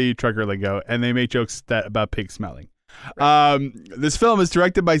bunch of funny trucker lingo and they make jokes about pigs smelling. Right. This film is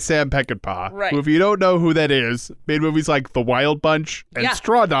directed by Sam Peckinpah, right. who, if you don't know who that is, made movies like The Wild Bunch and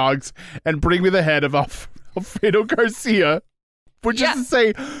Straw Dogs and Bring Me the Head of Alfredo Garcia, which is to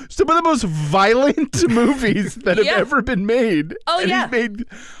say some of the most violent movies that have ever been made. Oh, and yeah. He's made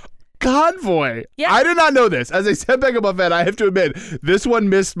Convoy. Yeah. I did not know this. As a Sam Peckinpah fan, I have to admit, this one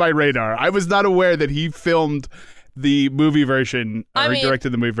missed my radar. I was not aware that he filmed the movie version or directed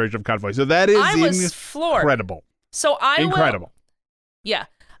the movie version of Convoy. So that is incredible. So incredible. Yeah.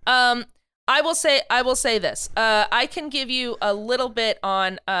 I will say this. I can give you a little bit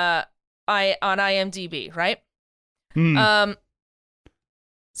on IMDb, right?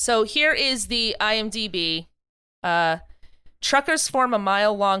 So here is the IMDb. Truckers form a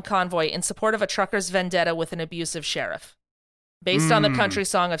mile-long convoy in support of a trucker's vendetta with an abusive sheriff, based on the country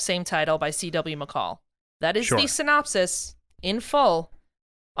song of same title by C.W. McCall. That is the synopsis in full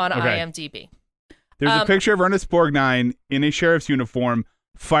on IMDb. There's a picture of Ernest Borgnine in a sheriff's uniform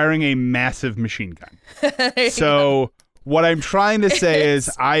firing a massive machine gun. So what I'm trying to say is,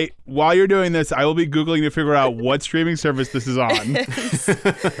 while you're doing this, I will be Googling to figure out what streaming service this is on.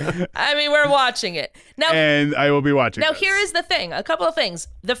 I mean, we're watching it now, and I will be watching. Now, here is the thing: a couple of things.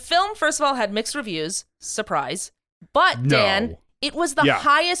 The film, first of all, had mixed reviews. Surprise, but Dan, it was the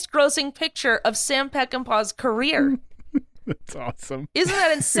highest-grossing picture of Sam Peckinpah's career. That's awesome. Isn't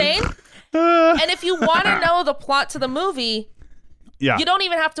that insane? And if you want to know the plot to the movie, you don't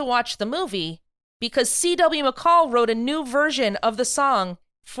even have to watch the movie, because C.W. McCall wrote a new version of the song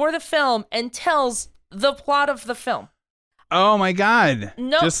for the film and tells the plot of the film. Oh my God.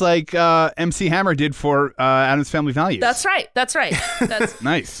 Just like MC Hammer did for Addams Family Values. That's right. That's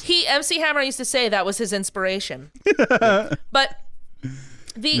nice. MC Hammer used to say that was his inspiration. But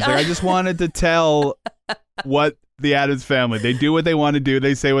I just wanted to tell what the Addams Family, they do what they want to do,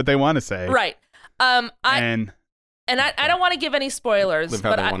 they say what they want to say. Right. I don't want to give any spoilers. Live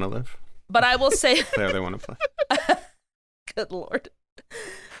how they want to live. But I will say play how they want to play. Good Lord.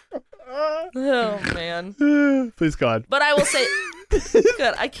 Oh man. Please God. But I will say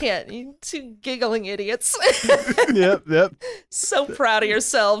good, I can't. You two giggling idiots. Yep. So proud of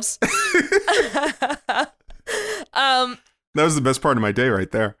yourselves. That was the best part of my day right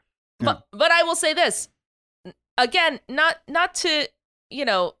there. But I will say this. Again, not to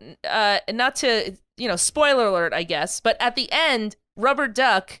spoiler alert, I guess, but at the end, Rubber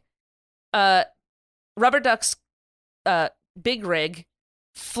Duck's big rig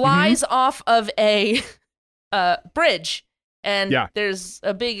flies off of a bridge, and there's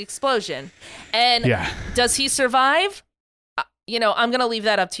a big explosion. And does he survive? I'm going to leave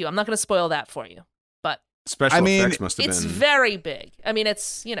that up to you. I'm not going to spoil that for you. But special effects must have been. It's very big. I mean,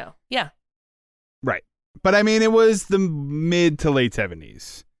 it's, Right. But I mean, it was the mid to late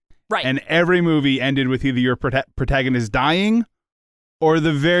 70s. Right. And every movie ended with either your protagonist dying or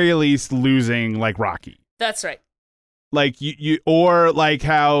the very least losing, like Rocky. That's right. Like you or like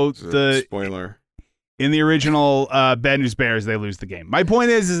how spoiler in the original Bad News Bears, they lose the game. My point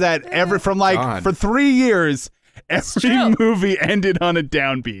is that for 3 years, every movie ended on a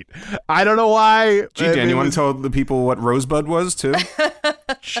downbeat. I don't know why. Gee, Dan, you want to tell the people what Rosebud was too?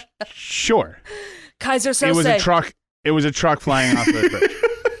 Sure. Kaiser Sose. It was a truck flying off the bridge.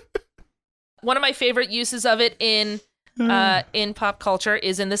 One of my favorite uses of it in pop culture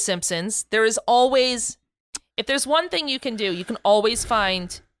is in The Simpsons. There is always, if there's one thing you can do, you can always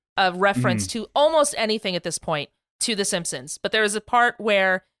find a reference to almost anything at this point to The Simpsons. But there is a part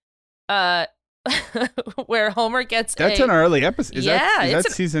where where Homer gets That's an early episode. Is that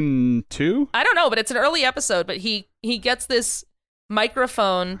season 2? I don't know, but it's an early episode. But he gets this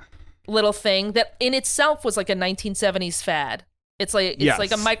microphone little thing that in itself was like a 1970s fad. It's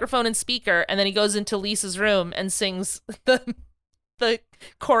like a microphone and speaker, and then he goes into Lisa's room and sings the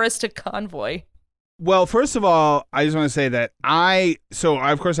chorus to Convoy. Well, first of all, I just want to say that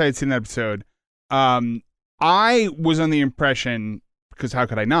of course I had seen that episode. I was on the impression, because how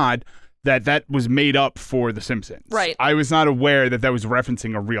could I not, that was made up for The Simpsons. Right. I was not aware that was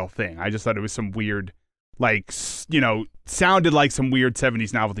referencing a real thing. I just thought it was some weird, sounded like some weird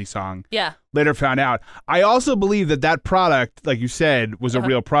 70s novelty song. Yeah. Later found out. I also believe that product, like you said, was a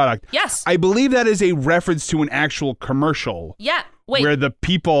real product. Yes. I believe that is a reference to an actual commercial. Yeah. Wait. Where the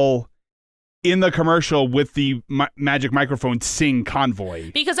people in the commercial with the magic microphone sing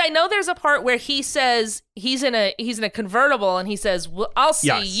Convoy. Because I know there's a part where he says he's in a convertible and he says, well, "I'll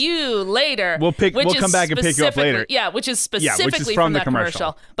see you later." We'll come back and pick you up later. Yeah, which is specifically which is from that the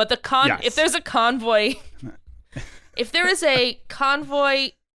commercial. But if there's a convoy, if there is a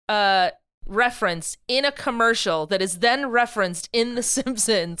convoy reference in a commercial that is then referenced in The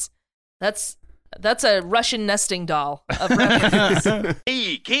Simpsons, that's a Russian nesting doll of references.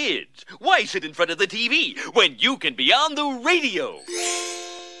 Hey, kids, why sit in front of the TV when you can be on the radio?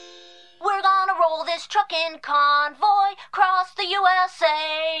 We're gonna roll this truckin' convoy across the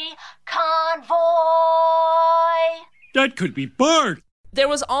USA. Convoy. That could be Bart. There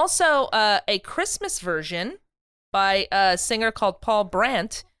was also a Christmas version by a singer called Paul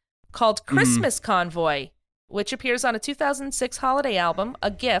Brandt called Christmas Convoy, which appears on a 2006 holiday album,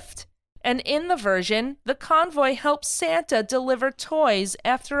 A Gift. And in the version, the convoy helps Santa deliver toys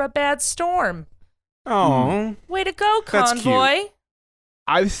after a bad storm. Oh. Way to go, That's convoy. cute.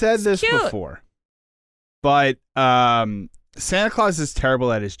 I've said this cute. before, but Santa Claus is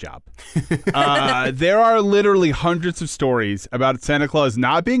terrible at his job. There are literally hundreds of stories about Santa Claus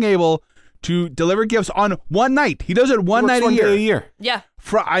not being able to deliver gifts on one night. He does it one night Day a year. Yeah.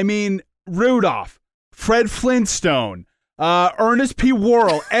 Rudolph, Fred Flintstone, Ernest P.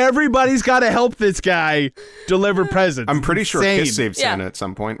 Worrell. Everybody's got to help this guy deliver presents. I'm pretty sure Insane. Kiss saved Santa at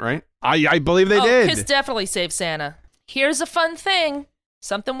some point, right? I believe they did. Kiss definitely saved Santa. Here's a fun thing.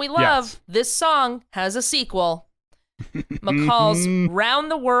 Something we love. Yes. This song has a sequel. McCall's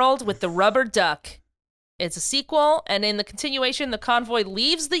Round the World with the Rubber Duck. It's a sequel, and in the continuation, the convoy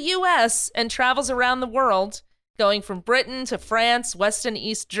leaves the U.S. and travels around the world, going from Britain to France, West and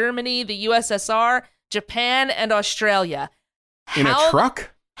East Germany, the USSR, Japan, and Australia. In a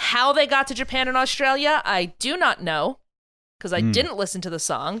truck? How they got to Japan and Australia, I do not know, because I didn't listen to the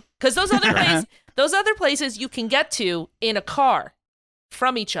song. Because those other places you can get to in a car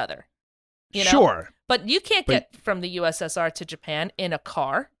from each other. You know? Sure. But you can't get from the USSR to Japan in a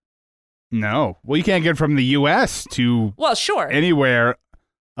car. No. Well, you can't get from the U.S. to anywhere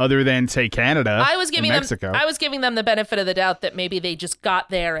other than, say, Canada and Mexico. I was giving them the benefit of the doubt that maybe they just got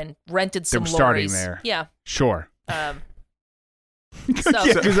there and rented some They were lorries. starting there. Yeah. Sure.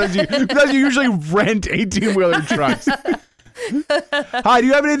 Because you usually rent 18-wheeler trucks. Hi, do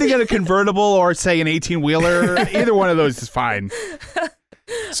you have anything in a convertible or, say, an 18-wheeler? Either one of those is fine.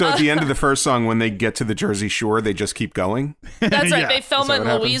 So at the end of the first song, when they get to the Jersey Shore, they just keep going? That's right. Yeah. They film it Is that and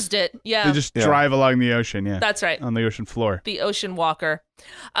what Louised it. Yeah. They just drive along the ocean, yeah. That's right. On the ocean floor. The Ocean Walker.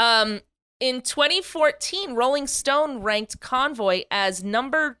 In 2014, Rolling Stone ranked Convoy as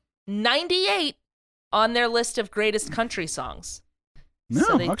number 98 on their list of greatest country songs. No,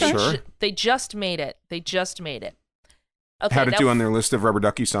 so okay. They just made it. Okay, How'd it do on their list of Rubber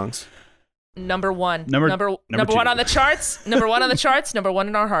Ducky songs? Number one. Number Number one on the charts. Number one on the charts. Number one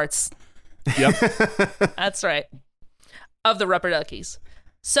in our hearts. Yep. That's right. Of the Rubber Duckies.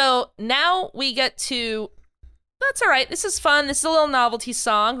 So now we get to, that's all right. This is fun. This is a little novelty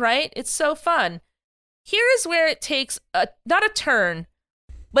song, right? It's so fun. Here is where it takes not a turn,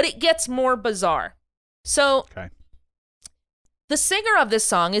 but it gets more bizarre. So the singer of this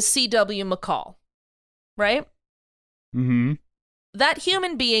song is C.W. McCall, right? Mm-hmm. That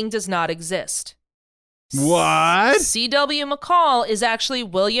human being does not exist. What? C.W. McCall is actually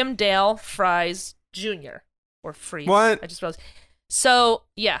William Dale Fries Jr. or Fries. What? I just realized. So,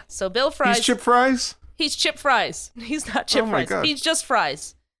 yeah. So Bill Fries. He's Chip Fries? He's Chip Fries. He's not Chip my Fries. God. He's just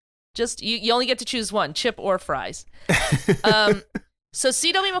Fries. Just you only get to choose one, Chip or Fries. So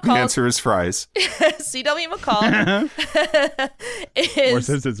C.W. McCall. The answer is Fries. C.W. McCall More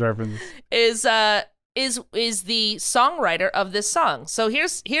Simpsons reference. is the songwriter of this song. So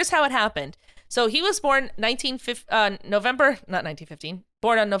here's how it happened. So he was born born on November 15th,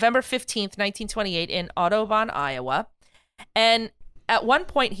 1928 in Audubon, Iowa. And at one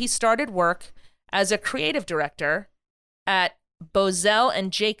point he started work as a creative director at Bozell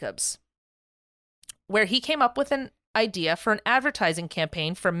and Jacobs, where he came up with an idea for an advertising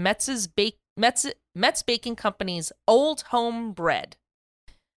campaign for Metz's Baking Company's Old Home Bread.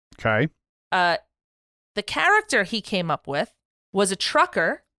 Okay. The character he came up with was a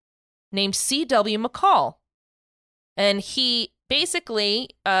trucker named C.W. McCall. And he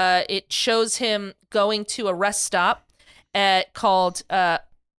basically, it shows him going to a rest stop called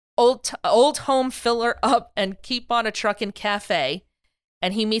Old Home Filler Up and Keep on a Truckin' Cafe.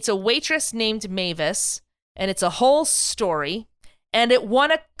 And he meets a waitress named Mavis. And it's a whole story. And it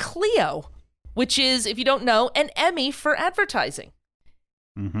won a Clio, which is, if you don't know, an Emmy for advertising.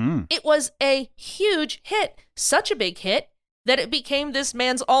 Mm-hmm. It was a huge hit, such a big hit that it became this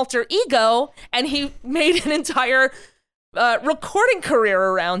man's alter ego, and he made an entire recording career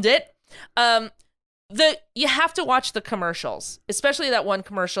around it. You have to watch the commercials, especially that one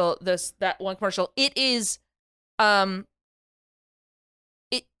commercial. It is, it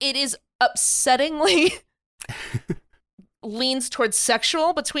is upsettingly leans towards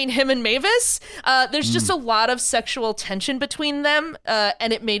sexual between him and Mavis. There's just a lot of sexual tension between them,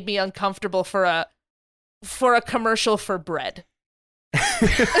 and it made me uncomfortable for a commercial for bread.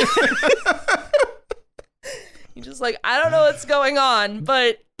 You're just like, I don't know what's going on,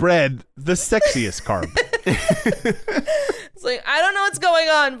 but bread, the sexiest carb. It's like, I don't know what's going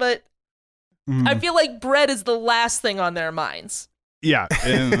on, but I feel like bread is the last thing on their minds. Yeah.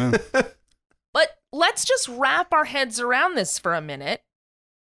 But let's just wrap our heads around this for a minute.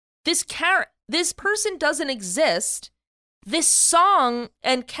 This person doesn't exist. The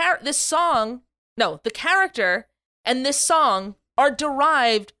character and this song are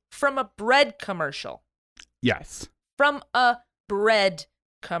derived from a bread commercial. Yes. From a bread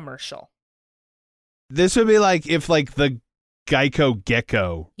commercial. This would be like if like the Geico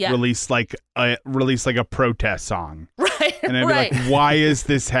Gecko Yeah. released like a protest song. Right. And I'd be like, why is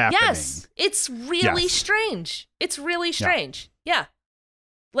this happening? Yes. It's really strange. It's really strange. Yeah.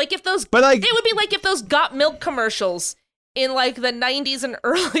 Like if those, but like, it would be like if those Got Milk commercials in like the 90s and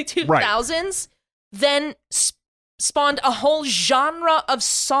early 2000s then spawned a whole genre of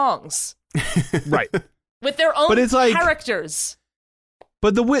songs. Right. With their own characters.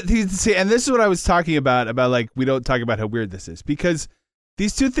 But and this is what I was talking about like, we don't talk about how weird this is, because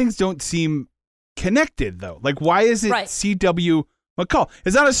these two things don't seem connected though. Like, why is it C.W. McCall?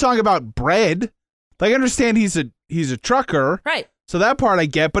 It's not a song about bread. Like, I understand he's a trucker. Right. So that part I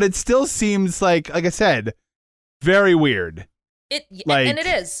get, but it still seems like I said, very weird. And it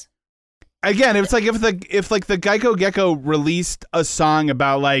is. Again, it's like if the Geico Gecko released a song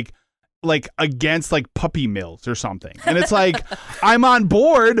about like against like puppy mills or something, and it's like, I'm on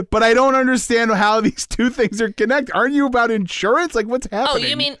board, but I don't understand how these two things are connected. Aren't you about insurance? Like, what's happening? Oh,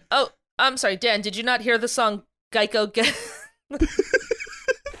 you mean? Oh, I'm sorry, Dan. Did you not hear the song Geico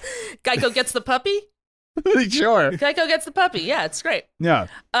Geico Gets the Puppy? Sure. Geico Gets the Puppy. Yeah, it's great. Yeah.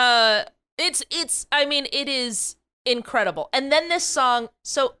 It's. I mean, it is incredible. And then this song.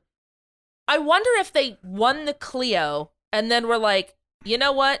 So, I wonder if they won the Clio and then were like, you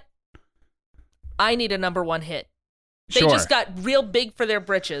know what? I need a number one hit. They just got real big for their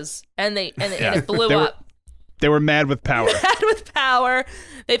britches, and and it blew up. They were mad with power. Mad with power.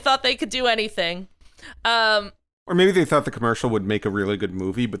 They thought they could do anything. Or maybe they thought the commercial would make a really good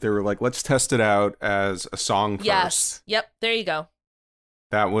movie, but they were like, let's test it out as a song first. Yes. Yep. There you go.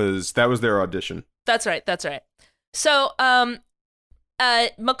 That was their audition. That's right. So,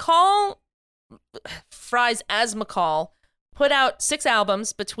 McCall, Fries as McCall, put out 6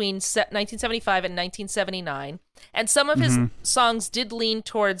 albums between 1975 and 1979, and some of his songs did lean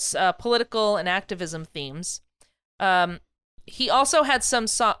towards political and activism themes. He also had some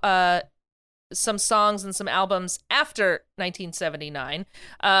songs and some albums after 1979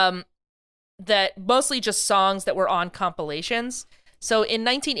 that mostly just songs that were on compilations. So in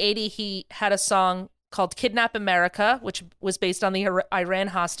 1980, he had a song called Kidnap America, which was based on the Iran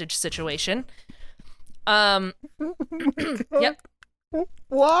hostage situation. Yep.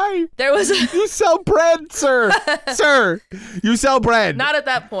 Why? There was you sell bread, sir. Sir, you sell bread. Not at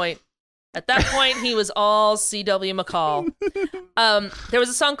that point. At that point, he was all C.W. McCall. There was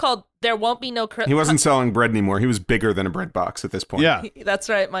a song called "There Won't Be No." He wasn't selling bread anymore. He was bigger than a bread box at this point. Yeah, that's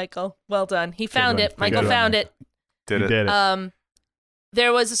right, Michael. Well done. He found it. Michael found it. Did it.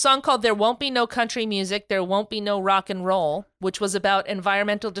 There was a song called "There Won't Be No Country Music, There Won't Be No Rock and Roll," which was about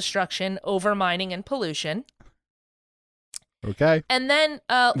environmental destruction, overmining, and pollution. Okay. And then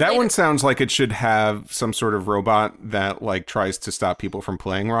that one sounds like it should have some sort of robot that like tries to stop people from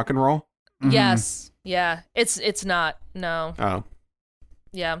playing rock and roll. Yes. Yeah. It's not. No. Oh.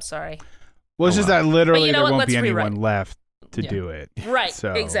 Yeah, I'm sorry. Well, it's just that literally there won't Let's be anyone left to do it. Right.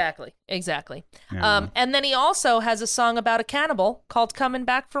 So, Exactly. Yeah. And then he also has a song about a cannibal called "Coming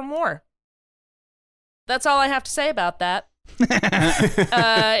Back for More." That's all I have to say about that.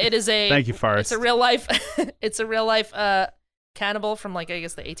 It is a. Thank you, Forrest. It's a real life. It's a real life cannibal from like I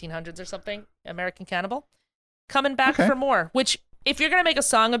guess the 1800s or something. American cannibal, coming back for more. Which, if you're gonna make a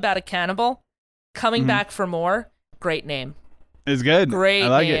song about a cannibal, coming back for more, great name. It's good. Great I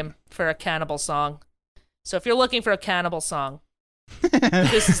like name for a cannibal song. So if you're looking for a cannibal song,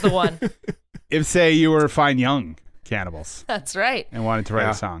 this is the one. If say you were fine young cannibals. That's right. And wanted to write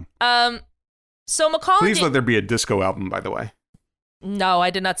a song. So McCall. Please let there be a disco album, by the way. No,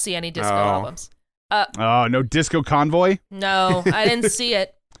 I did not see any disco albums. Oh, no Disco Convoy? No, I didn't see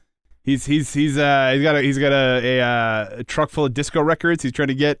it. He's got a truck full of disco records. He's trying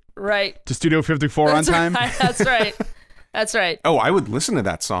to get right to Studio 54 on time. Right. That's right. That's right. Oh, I would listen to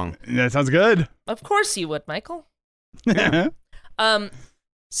that song. That sounds good. Of course you would, Michael.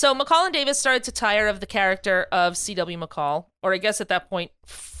 So McCall and Davis started to tire of the character of C.W. McCall, or I guess at that point,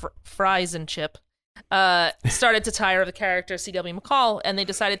 Fries and Chip started to tire of the character C.W. McCall, and they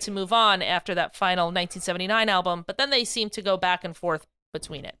decided to move on after that final 1979 album. But then they seemed to go back and forth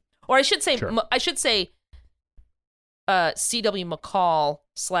between it, or I should say, C.W. McCall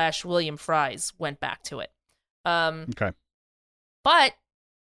 / William Fries went back to it. Okay, but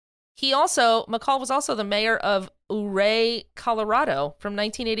McCall was also the mayor of Ouray, Colorado from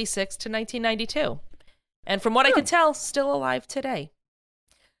 1986 to 1992. And from what I can tell, still alive today.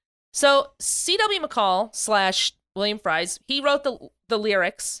 So C.W. McCall / William Fries, he wrote the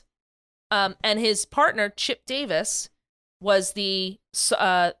lyrics, and his partner, Chip Davis, was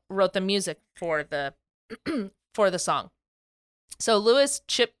wrote the music for the for the song. So Lewis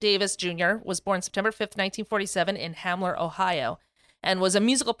Chip Davis Jr. was born September 5th, 1947 in Hamler, Ohio, and was a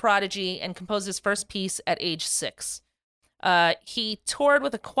musical prodigy and composed his first piece at age 6. He toured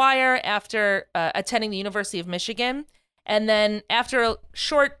with a choir after attending the University of Michigan, and then after a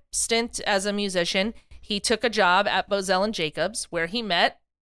short stint as a musician, he took a job at Bozell and Jacobs, where he met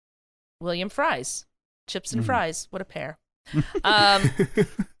William Fries. Chips and Fries, what a pair.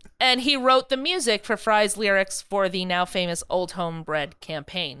 And he wrote the music for Fries' lyrics for the now famous Old Homebread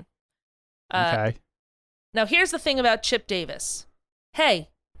campaign. Okay. Now, here's the thing about Chip Davis. Hey,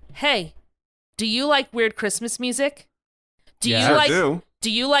 do you like weird Christmas music? Do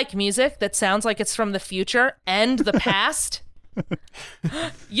you like music that sounds like it's from the future and the past?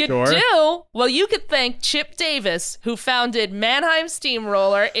 You do? Well, you could thank Chip Davis, who founded Mannheim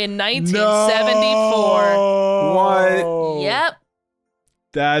Steamroller in 1974. No! What? Yep.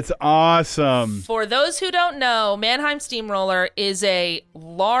 That's awesome. For those who don't know, Mannheim Steamroller is a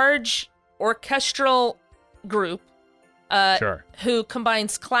large orchestral group who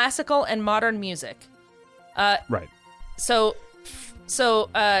combines classical and modern music. Right. So,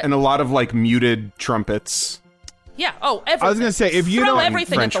 and a lot of like muted trumpets. Yeah. Oh, everything. I was gonna say, if you throw don't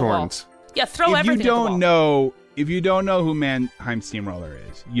everything French at the horns. wall. Yeah, throw everything at the wall. If you don't know who Mannheim Steamroller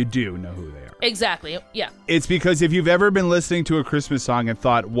is, you do know who they are. Exactly. Yeah. It's because if you've ever been listening to a Christmas song and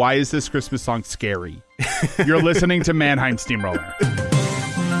thought, "Why is this Christmas song scary?" You're listening to Mannheim Steamroller.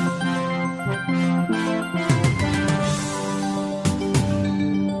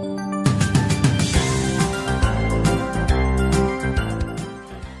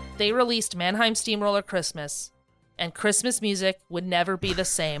 They released Mannheim Steamroller Christmas, and Christmas music would never be the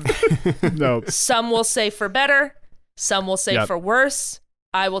same. No. Some will say for better, some will say for worse.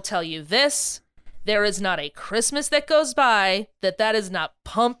 I will tell you this. There is not a Christmas that goes by that is not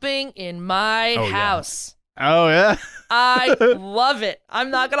pumping in my house. Yeah. Oh, yeah? I love it.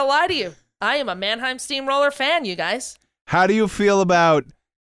 I'm not going to lie to you. I am a Mannheim Steamroller fan, you guys. How do you feel about,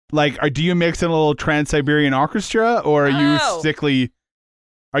 like, do you mix in a little Trans-Siberian Orchestra, or are you strictly...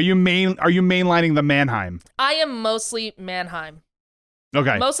 Are you mainlining the Mannheim? I am mostly Mannheim.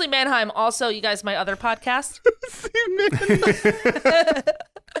 Okay. Mostly Mannheim. Also, you guys, my other podcast.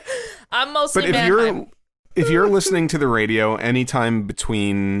 I'm mostly Mannheim. If you're listening to the radio anytime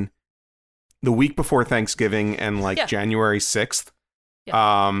between the week before Thanksgiving and January 6th,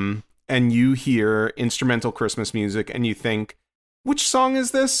 and you hear instrumental Christmas music and you think, which song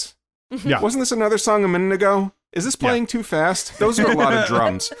is this? Yeah. Wasn't this another song a minute ago? Is this playing too fast? Those are a lot of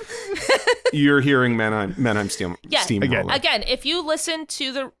drums. You're hearing Mannheim Steamroller. Again, if you listen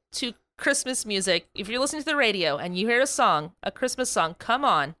to Christmas music, if you're listening to the radio and you hear a Christmas song, come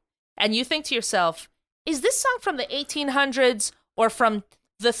on, and you think to yourself, is this song from the 1800s or from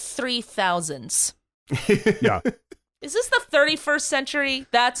the 3000s? Yeah. Is this the 31st century?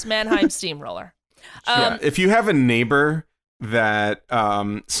 That's Mannheim Steamroller. If you have a neighbor that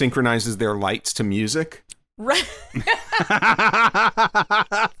synchronizes their lights to music... Right.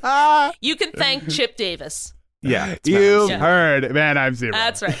 You can thank Chip Davis. Yeah. You've heard Mannheim Steamroller.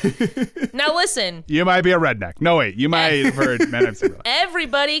 That's right. Now listen. You might be a redneck. No, wait. You might have heard Mannheim Steamroller.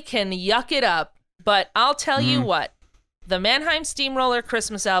 Everybody can yuck it up, but I'll tell you what. The Mannheim Steamroller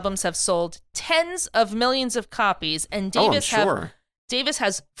Christmas albums have sold tens of millions of copies, and Davis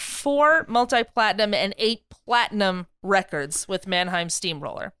has 4 multi-platinum and 8 platinum records with Mannheim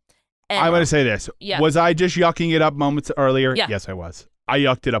Steamroller. And I'm going to say this. Yeah. Was I just yucking it up moments earlier? Yeah. Yes, I was. I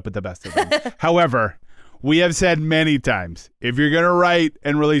yucked it up with the best of them. However, we have said many times, if you're going to write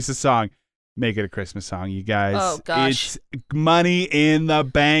and release a song, make it a Christmas song, you guys. Oh, gosh. It's money in the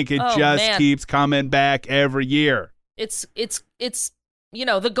bank. It just man. keeps coming back every year. It's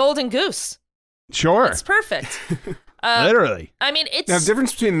the golden goose. Sure. It's perfect. Literally. I mean, it's Now, the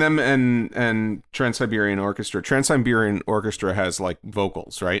difference between them and Trans-Siberian Orchestra. Trans-Siberian Orchestra has like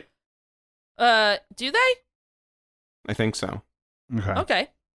vocals, right? Do they? I think so. Okay.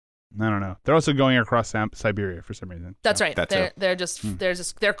 I don't know. They're also going across Siberia for some reason. That's right.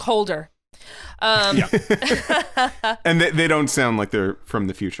 They're colder. And they don't sound like they're from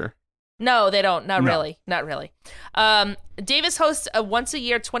the future. No, they don't. Not really. Davis hosts a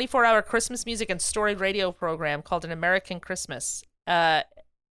once-a-year 24-hour Christmas music and story radio program called An American Christmas.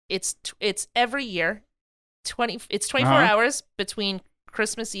 It's every year. It's 24 hours between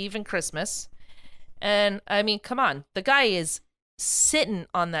Christmas Eve and Christmas. And, I mean, come on. The guy is sitting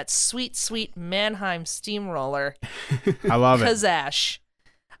on that sweet, sweet Mannheim steamroller. I love it. Kazash.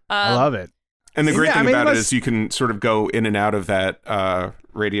 I love it. And the great thing about it is you can sort of go in and out of that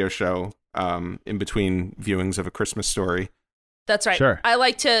radio show in between viewings of A Christmas Story. That's right. Sure. I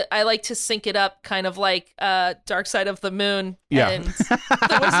like to sync it up, kind of like Dark Side of the Moon and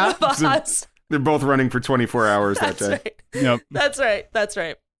The Wizard of Oz. They're both running for 24 hours that day. Right. Yep. That's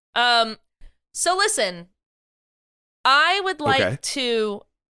right. So listen, I would like to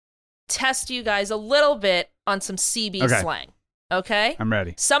test you guys a little bit on some CB slang. Okay? I'm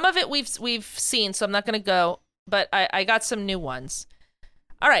ready. Some of it we've seen, so I'm not going to go, but I got some new ones.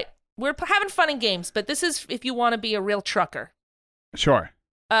 All right. We're having fun in games, but this is if you want to be a real trucker. Sure.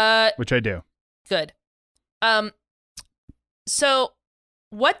 Which I do. Good. So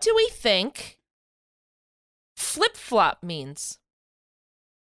what do we think flip-flop means?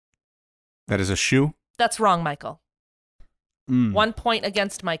 That is a shoe? That's wrong, Michael. 1 point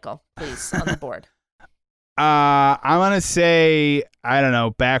against Michael, please, on the board. I'm going to say, I don't know,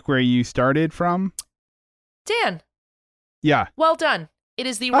 back where you started from? Dan. Yeah. Well done. It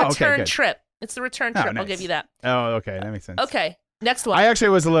is the return trip. It's the return trip. Nice. I'll give you that. Oh, okay. That makes sense. Okay. Next one. I actually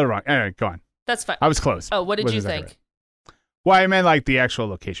was a little wrong. Anyway, go on. That's fine. I was close. Oh, what did you Exactly think? Right. Well, I meant like the actual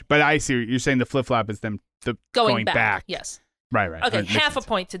location. But I see you're saying the flip-flop is them going back. Yes. Right. Okay, Right, half a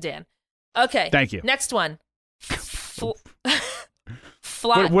point to Dan. Okay. Thank you. Next one.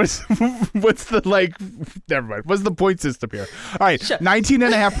 What's the, like, never mind. What's the point system here? All right, 19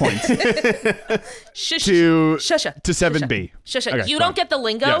 and a half points to 7B. Shush. Okay, You don't get the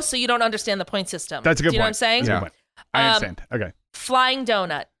lingo, so you don't understand the point system. That's a good point. Do you know what I'm saying? That's a good point. I understand. Okay. Flying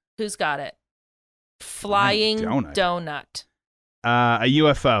donut. Who's got it? Flying donut. A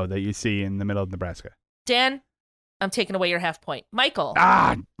UFO that you see in the middle of Nebraska. Dan, I'm taking away your half point. Michael.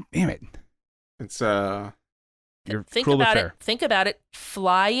 Damn it. It's You're think cruel about to it. fair. Think about it.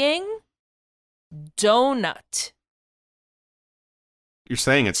 Flying donut. You're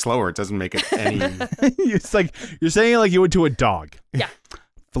saying it slower. It doesn't make it any. It's like you're saying it like you would to a dog. Yeah.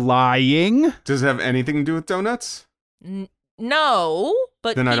 Flying. Does it have anything to do with donuts? No,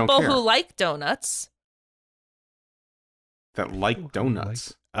 but Then I don't people care. who like donuts That like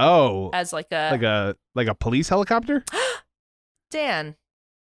donuts. Oh. as like a police helicopter? Dan.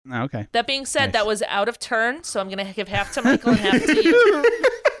 Oh, okay. That being said, that was out of turn, so I'm going to give half to Michael and half to you.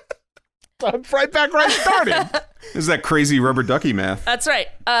 I'm right back where I started. This is that crazy rubber ducky math. That's right.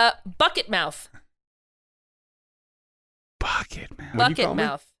 Bucket mouth. Bucket mouth. What'd you call me?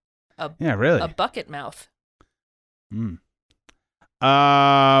 mouth. Yeah, really? A bucket mouth. Mm.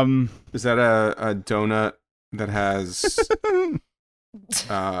 Is that a donut that has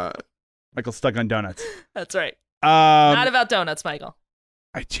Michael's stuck on donuts. That's right. Not about donuts, Michael.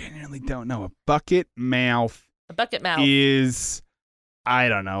 I genuinely don't know. A bucket mouth. A bucket mouth is, I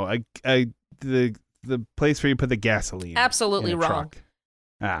don't know, the place where you put the gasoline. Absolutely in a wrong.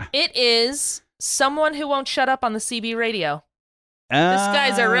 Truck. It is someone who won't shut up on the CB radio. This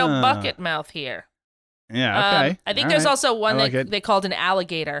guy's a real bucket mouth here. Yeah, okay. I think All there's right. also one I like that it. they called an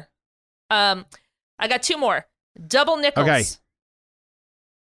alligator. I got two more. Double nickels. Okay.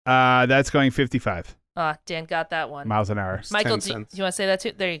 That's going 55 Dan got that one. miles an hour. Michael, do you want to say that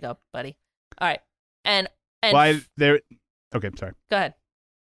too? There you go, buddy. All right. And Okay, sorry. go ahead.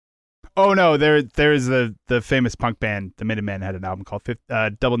 Oh no, there's the famous punk band, the Minutemen, had an album called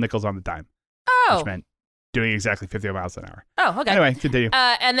Double Nickels on the Dime. Oh. Which meant doing exactly 50 miles an hour. Oh, okay. Anyway, continue.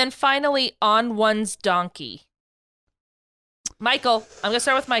 And then finally, on one's donkey. Michael, I'm going to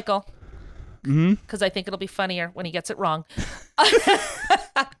start with Michael. Because I think it'll be funnier when he gets it wrong.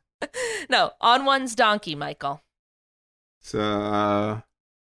 No, on one's donkey, Michael. So,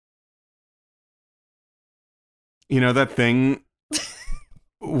 you know that thing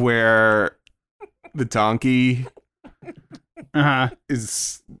where the donkey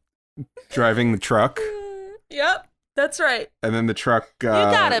is driving the truck. Yep, that's right. And then the truck. You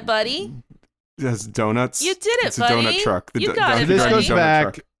got it, buddy. Has donuts. You did it, it's buddy. It's a donut truck. You got it, This buddy. goes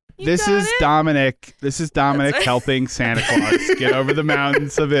back. Truck. This is Dominic. This is Dominic right. helping Santa Claus get over the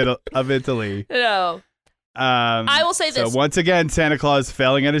mountains of Italy. No. I will say this. So once again, Santa Claus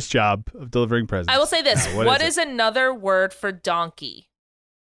failing at his job of delivering presents. I will say this. What is it? another word for donkey?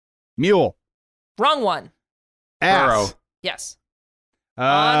 Mule. Wrong one. Ass. Burrow. Yes. Oh,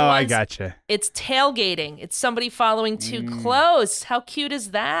 I ones. gotcha. It's tailgating. It's somebody following too close. How cute is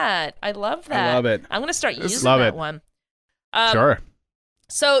that? I love that. I love it. I'm going to start using love that it. one. Sure.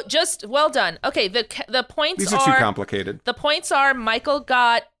 So just well done. Okay, the points These are too complicated. The points are Michael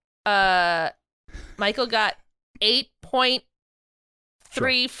got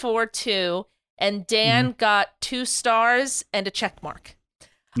 8.342 and Dan got 2 stars and a check mark.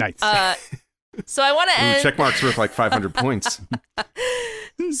 Nice. So I want to end. Check mark's worth like 500 points.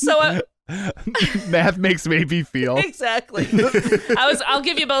 So math makes me feel. Exactly. I'll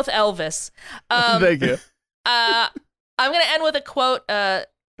give you both Elvis. Thank you. I'm going to end with a quote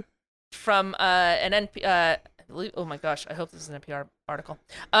from an NPR. Oh my gosh, I hope this is an NPR article.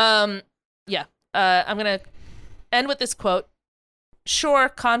 I'm going to end with this quote. Sure,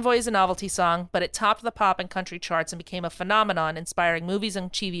 Convoy is a novelty song, but it topped the pop and country charts and became a phenomenon, inspiring movies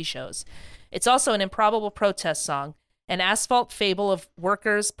and TV shows. It's also an improbable protest song, an asphalt fable of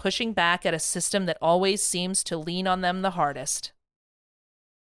workers pushing back at a system that always seems to lean on them the hardest.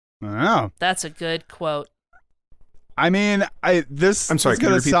 Wow. That's a good quote. I mean, I'm sorry, can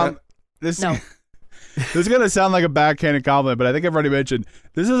you repeat that? No. This is going to sound like a backhanded compliment, but I think I've already mentioned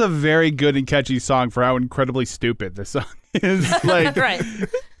this is a very good and catchy song for how incredibly stupid this song is. Like, right.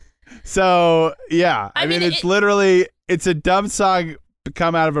 So, yeah. I mean, it's a dumb song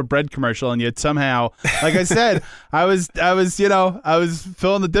come out of a bread commercial, and yet somehow, like I said, I was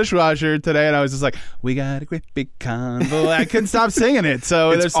filling the dishwasher today, and I was just like, we got a great big convoy. I couldn't stop singing it.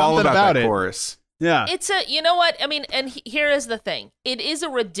 So it's there's all something about about that it. chorus. Yeah. You know what? I mean, and here is the thing. It is a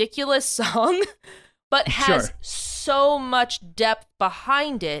ridiculous song, but has so much depth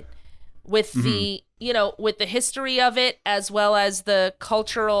behind it with the, with the history of it, as well as the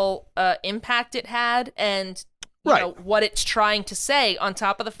cultural impact it had, and you know, what it's trying to say, on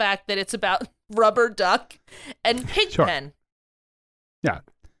top of the fact that it's about rubber duck and pigpen. Yeah.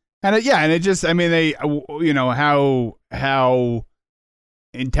 And it just, I mean, they, how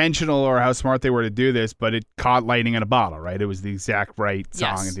intentional or how smart they were to do this, but it caught lightning in a bottle, right? It was the exact right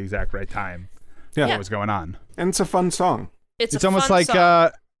song at the exact right time. Yeah. What was going on. And it's a fun song. It's almost fun like song.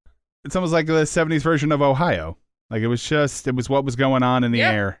 It's almost like the 70s version of Ohio. Like it was what was going on in the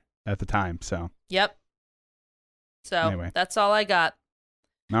air at the time. So Yep. So anyway. That's all I got.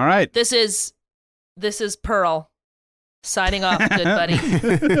 All right. This is Pearl signing off, good buddy.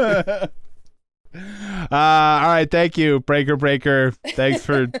 All right, thank you, Breaker. Thanks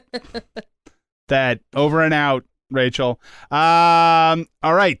for that. Over and out, Rachel. All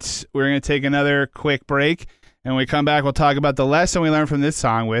right, we're gonna take another quick break, and when we come back, we'll talk about the lesson we learned from this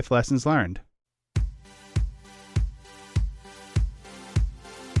song with Lessons Learned.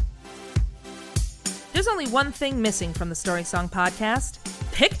 There's only one thing missing from the Story Song podcast: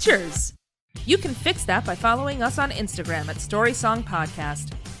 pictures. You can fix that by following us on Instagram at Story Song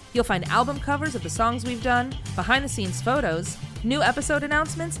Podcast. You'll find album covers of the songs we've done, behind-the-scenes photos, new episode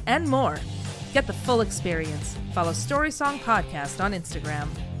announcements, and more. Get the full experience. Follow Story Song Podcast on Instagram.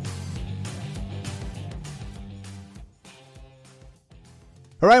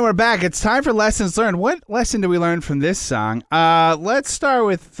 All right, we're back. It's time for Lessons Learned. What lesson do we learn from this song? Let's start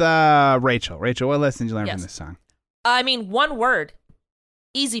with Rachel. Rachel, what lesson did you learn from this song? I mean, one word: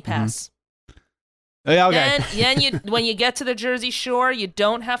 easy pass. Yeah, okay. Then when you get to the Jersey Shore, you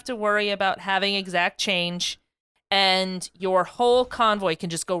don't have to worry about having exact change, and your whole convoy can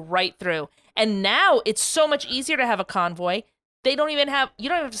just go right through. And now it's so much easier to have a convoy. You don't even have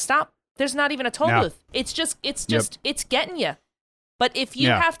to stop. There's not even a toll booth. It's getting you. But if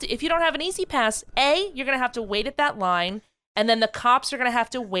you if you don't have an easy pass, you're gonna have to wait at that line, and then the cops are gonna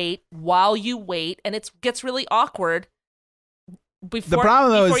have to wait while you wait, and it gets really awkward.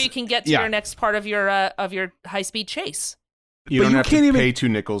 Before you can get to your next part of your high-speed chase. You don't have to pay 2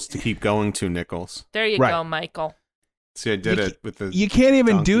 nickels to keep going 2 nickels. There you go, Michael. See, I did it with the... You can't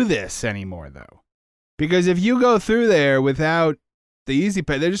even do this anymore, though. Because if you go through there without the easy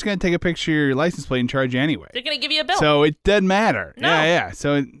pay, they're just going to take a picture of your license plate and charge you anyway. They're going to give you a bill. So it doesn't matter. No. Yeah.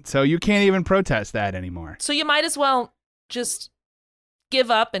 So you can't even protest that anymore. So you might as well just give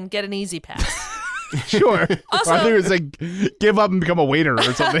up and get an easy pass. Sure. Also, I think it was like give up and become a waiter or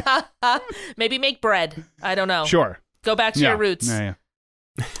something. Maybe make bread. I don't know. Sure. Go back to your roots. Yeah.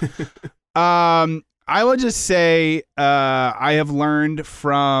 I will just say I have learned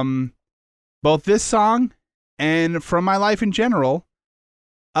from both this song and from my life in general.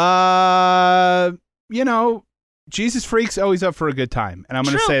 Jesus Freak's always up for a good time, and I'm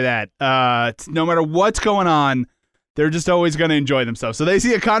going to say that. No matter what's going on, they're just always going to enjoy themselves. So they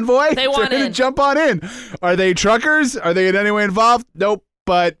see a convoy, they're going to jump on in. Are they truckers? Are they in any way involved? Nope.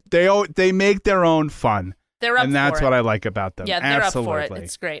 But they make their own fun. They're up and that's for it. what I like about them. Yeah, they're Absolutely. up for it.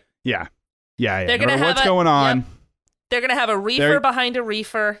 It's great. Yeah. They're No gonna matter have what's going on. Yep. They're gonna have a reefer behind a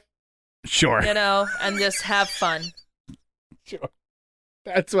reefer. Sure. And just have fun. Sure.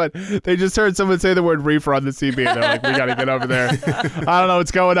 That's what they just heard someone say the word reefer on the CB. And they're like, we got to get over there. I don't know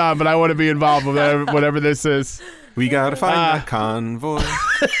what's going on, but I want to be involved with whatever this is. We got to find that convoy.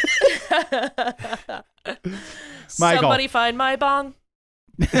 Michael. Somebody find my bong.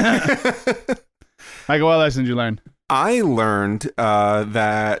 Michael, what lesson did you learn? I learned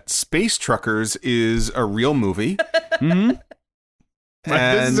that Space Truckers is a real movie. Mm-hmm.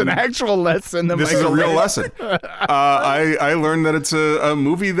 This is an actual lesson. This is a real lesson. I learned that it's a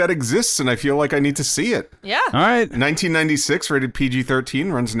movie that exists, and I feel like I need to see it. Yeah. All right. 1996, rated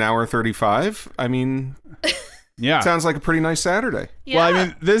PG-13, runs an hour 35. I mean, yeah, sounds like a pretty nice Saturday. Yeah. Well, I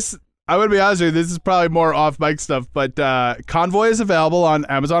mean, I would be honest with you, this is probably more off-mic stuff, but Convoy is available on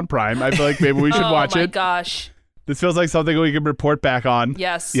Amazon Prime. I feel like maybe we should watch it. Oh, my gosh. This feels like something we can report back on.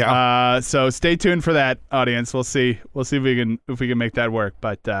 Yes. Yeah. So stay tuned for that, audience. We'll see if we can make that work.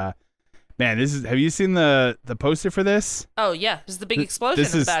 But man, have you seen the poster for this? Oh yeah, there's the big explosion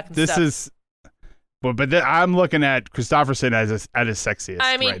in the back and stuff. I'm looking at Christopherson at his sexiest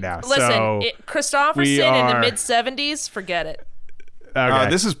right now. Listen, Christopherson in the mid-70s, forget it. Okay.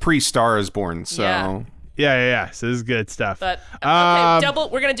 This is pre-Star is Born, so yeah. So this is good stuff. But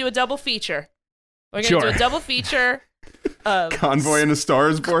we're gonna do a double feature. We're going to do a double feature of... Convoy and A Star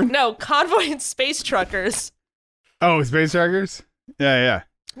is Born? No, Convoy and Space Truckers. Oh, Space Truckers? Yeah.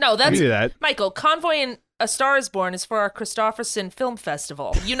 No, that's... do that. Michael, Convoy and A Star is Born is for our Christopherson Film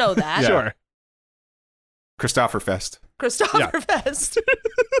Festival. You know that. Sure. Christopher Fest. Fest.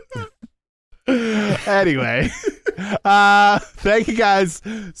 Anyway, thank you guys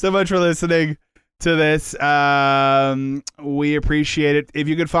so much for listening to this. We appreciate it. If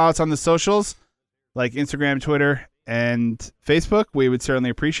you could follow us on the socials, like Instagram, Twitter, and Facebook, we would certainly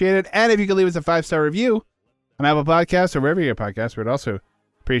appreciate it. And if you could leave us a 5-star review on Apple Podcasts or wherever you get podcasts, we'd also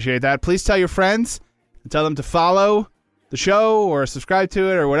appreciate that. Please tell your friends and tell them to follow the show or subscribe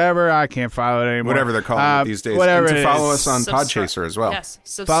to it or whatever. I can't follow it anymore. Whatever they're calling it these days. Whatever and to follow us on Podchaser as well. Yes,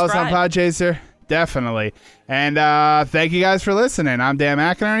 subscribe. Follow us on Podchaser, definitely. And thank you guys for listening. I'm Dan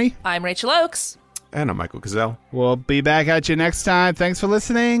McInerney. I'm Rachel Oakes. And I'm Michael Cazell. We'll be back at you next time. Thanks for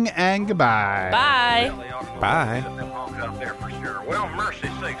listening, and goodbye. Bye. Bye. Out there for sure. Well, mercy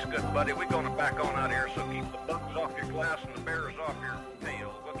sakes, good buddy. We're going to back on out here, so keep the bugs off your glass and the bears off your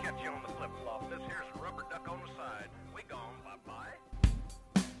tail. We'll catch you on the flip-flop. This here's a rubber duck on the side. We gone.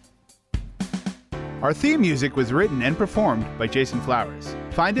 Bye-bye. Our theme music was written and performed by Jason Flowers.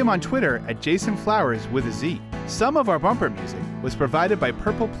 Find him on Twitter at Jason Flowers with a Z. Some of our bumper music was provided by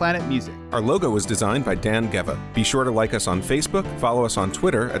Purple Planet Music. Our logo was designed by Dan Geva. Be sure to like us on Facebook, follow us on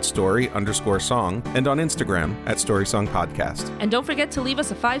Twitter at story_song, and on Instagram at StorySongPodcast. And don't forget to leave us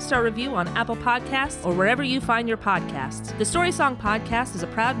a 5-star review on Apple Podcasts or wherever you find your podcasts. The Story Song Podcast is a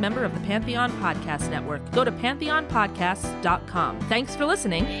proud member of the Pantheon Podcast Network. Go to pantheonpodcasts.com. Thanks for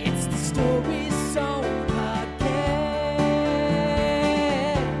listening. It's the Story Song Podcast.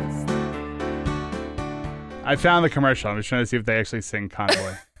 I found the commercial. I'm just trying to see if they actually sing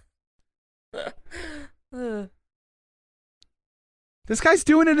Convoy. This guy's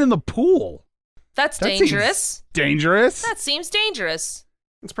doing it in the pool. That's That dangerous. seems dangerous? That seems dangerous.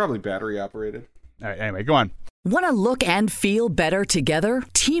 It's probably battery operated. All right, anyway, go on. Want to look and feel better together?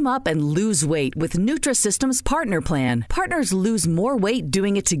 Team up and lose weight with Nutrisystem's Partner Plan. Partners lose more weight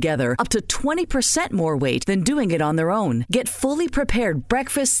doing it together, up to 20% more weight than doing it on their own. Get fully prepared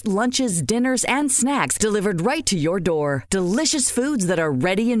breakfasts, lunches, dinners, and snacks delivered right to your door. Delicious foods that are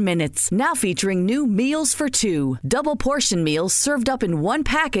ready in minutes. Now featuring new Meals for Two. Double portion meals served up in one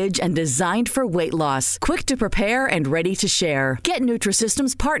package and designed for weight loss. Quick to prepare and ready to share. Get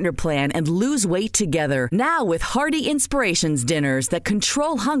Nutrisystem's Partner Plan and lose weight together. Now with hearty inspirations dinners that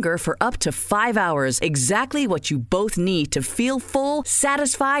control hunger for up to 5 hours. Exactly what you both need to feel full,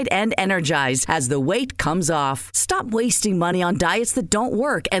 satisfied, and energized as the weight comes off. Stop wasting money on diets that don't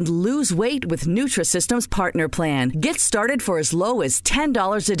work and lose weight with Nutrisystem's Partner Plan. Get started for as low as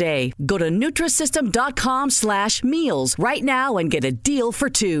 $10 a day. Go to Nutrisystem.com/meals right now and get a deal for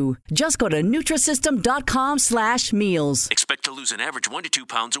two. Just go to Nutrisystem.com/meals. Expect to lose an average 1 to 2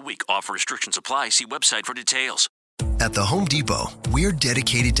 pounds a week. Offer restrictions apply. See website for details. At the Home Depot, we're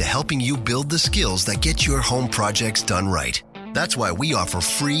dedicated to helping you build the skills that get your home projects done right. That's why we offer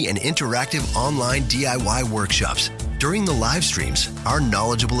free and interactive online DIY workshops. During the live streams, our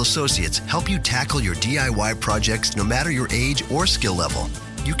knowledgeable associates help you tackle your DIY projects no matter your age or skill level.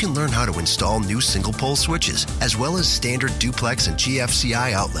 You can learn how to install new single-pole switches, as well as standard duplex and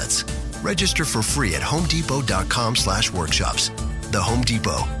GFCI outlets. Register for free at homedepot.com/workshops. The Home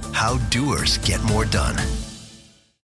Depot, how doers get more done.